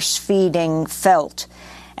force feeding felt?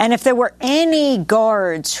 And if there were any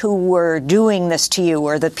guards who were doing this to you,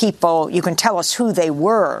 or the people, you can tell us who they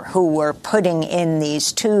were, who were putting in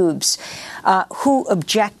these tubes, who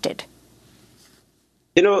objected?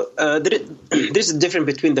 There's a difference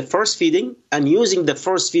between the force feeding and using the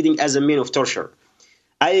force feeding as a means of torture.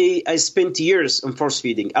 I spent years on force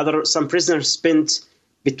feeding. Some prisoners spent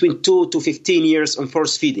between 2 to 15 years on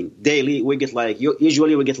force feeding daily. We get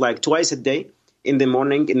usually we get twice a day, in the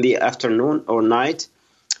morning, in the afternoon, or night.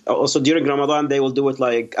 Also during Ramadan, they will do it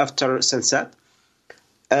after sunset.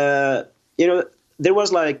 There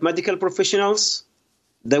was medical professionals.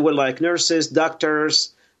 There were nurses,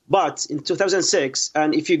 doctors. But in 2006,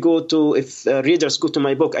 and if readers go to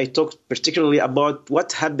my book, I talked particularly about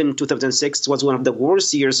what happened in 2006. It was one of the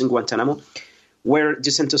worst years in Guantanamo, where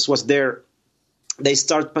DeSantis was there. They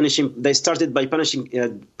started by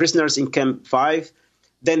punishing prisoners in Camp 5.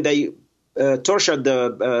 Then they tortured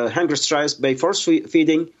the hunger strikes by force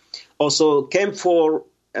feeding. Also, Camp 4,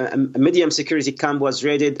 a medium security camp, was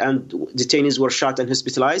raided and detainees were shot and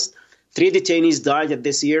hospitalized. 3 detainees died at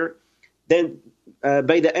this year. Then,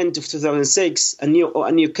 by the end of 2006, a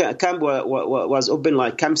new camp was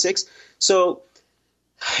opened, Camp 6. So,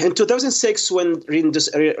 in 2006, when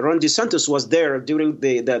Ron DeSantis was there during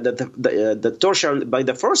the torture by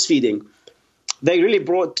the force feeding, they really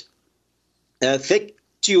brought thick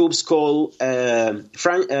tubes called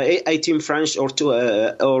 18 French or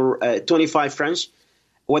 25 French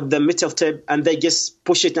with the metal tip, and they just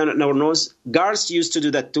push it on our nose. Guards used to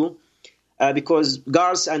do that too, because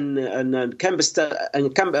guards and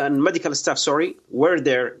medical staff, were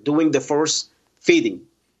there doing the force feeding.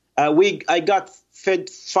 I got fed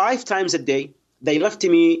 5 times a day. They left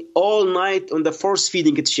me all night on the force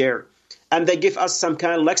feeding chair, and they give us some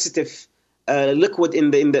kind of laxative liquid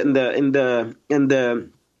in the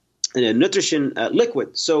nutrition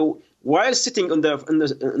liquid. So while sitting on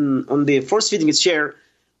the force feeding chair,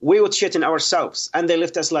 we would shit in ourselves, and they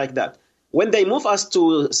left us like that. When they move us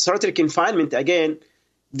to solitary confinement again,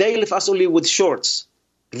 they left us only with shorts,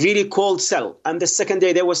 really cold cell. And the second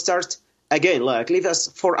day they will start again, like leave us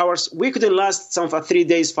 4 hours. We couldn't last some for 3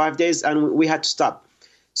 days, 5 days, and we had to stop.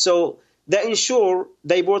 So they ensure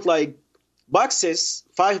they bought like boxes,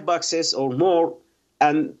 5 boxes or more,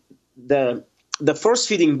 and the force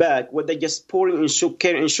feeding bag, what they just pouring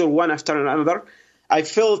ensure one after another. I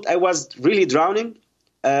felt I was really drowning.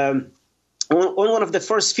 On one of the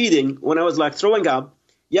first feeding, when I was like throwing up,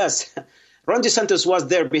 yes, Ron DeSantis was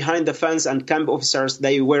there behind the fence and camp officers,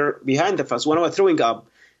 they were behind the fence. When I was throwing up,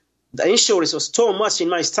 the insurance was so much in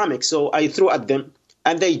my stomach, so I threw at them,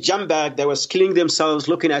 and they jumped back. They was killing themselves,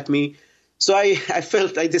 looking at me. So I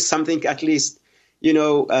felt I did something at least,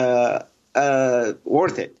 worth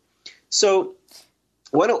it. So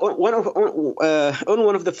on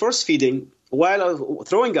one of the first feeding, while I was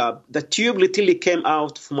throwing up, the tube literally came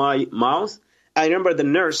out of my mouth. I remember the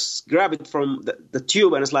nurse grabbed it from the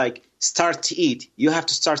tube and it's like, start to eat. You have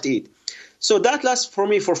to start to eat. So that lasted for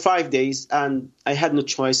me for 5 days, and I had no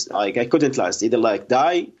choice. Like I couldn't last, either like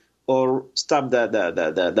die or stop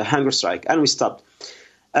the hunger strike, and we stopped.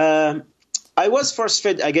 I was first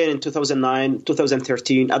fed again in 2009,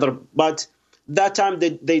 2013, but that time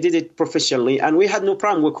they did it professionally, and we had no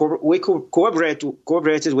problem. We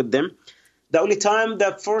cooperated with them. The only time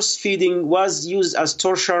that force feeding was used as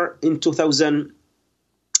torture in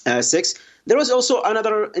 2006. There was also in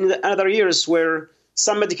other years where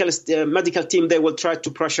some medical team, they will try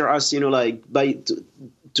to pressure us,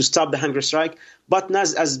 to stop the hunger strike, but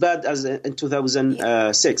not as bad as in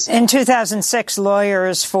 2006. In 2006,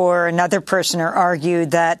 lawyers for another prisoner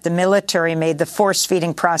argued that the military made the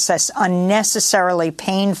force-feeding process unnecessarily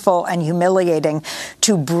painful and humiliating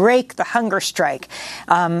to break the hunger strike.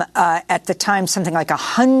 At the time, something like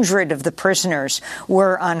 100 of the prisoners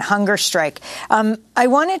were on hunger strike. I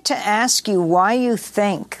wanted to ask you why you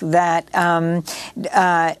think that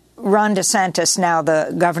Ron DeSantis, now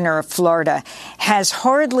the governor of Florida, has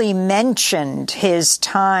hardly mentioned his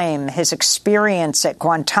time, his experience at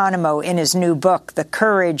Guantanamo in his new book, The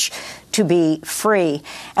Courage to Be Free,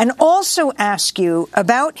 and also ask you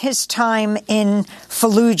about his time in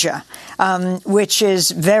Fallujah, which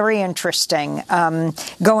is very interesting.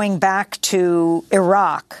 Going back to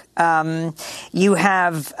Iraq, you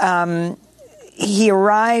have he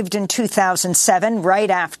arrived in 2007, right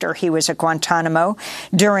after he was at Guantanamo,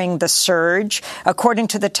 during the surge. According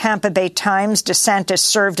to the Tampa Bay Times, DeSantis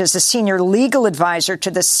served as a senior legal advisor to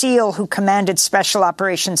the SEAL who commanded Special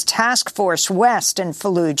Operations Task Force West in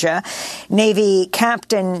Fallujah, Navy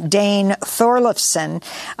Captain Dane Thorleifson.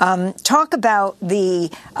 Talk about the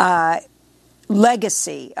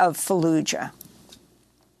legacy of Fallujah.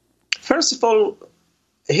 First of all,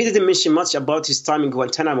 he didn't mention much about his time in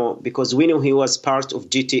Guantanamo because we know he was part of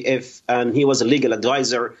GTF and he was a legal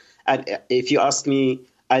advisor. And if you ask me,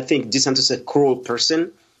 I think DeSantis is a cruel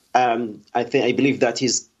person. I believe that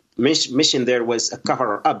his mission there was to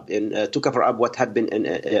cover up what happened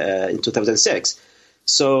in 2006.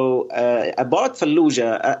 So about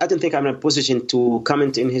Fallujah, I don't think I'm in a position to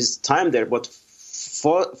comment in his time there. But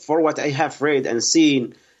for what I have read and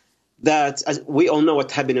seen, that we all know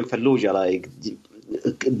what happened in Fallujah, like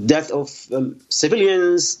death of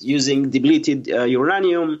civilians using depleted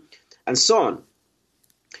uranium and so on.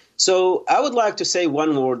 So I would like to say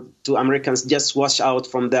one word to Americans: just watch out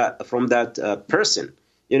from that person.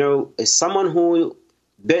 Someone who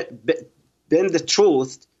bend the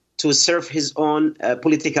truth to serve his own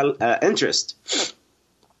political interest.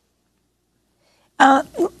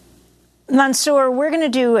 Mansour, we're going to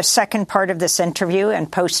do a second part of this interview and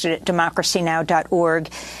post it at democracynow.org.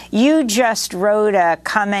 You just wrote a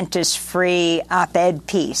Comment is Free op-ed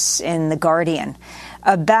piece in The Guardian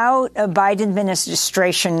about a Biden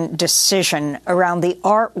administration decision around the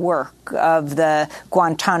artwork of the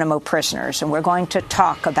Guantanamo prisoners. And we're going to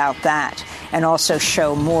talk about that and also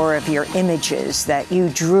show more of your images that you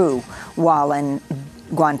drew while in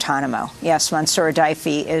Guantanamo. Yes, Mansour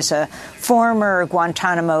Daifi is a former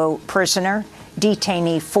Guantanamo prisoner,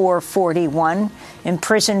 detainee 441,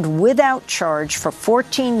 imprisoned without charge for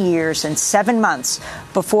 14 years and 7 months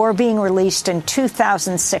before being released in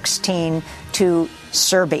 2016 to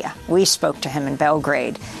Serbia. We spoke to him in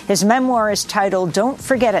Belgrade. His memoir is titled Don't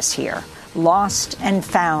Forget Us Here: Lost and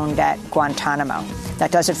Found at Guantanamo.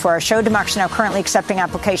 That does it for our show. Democracy Now! Currently accepting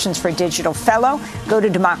applications for a digital fellow. Go to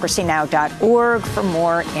democracynow.org for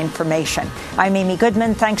more information. I'm Amy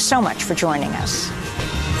Goodman. Thanks so much for joining us.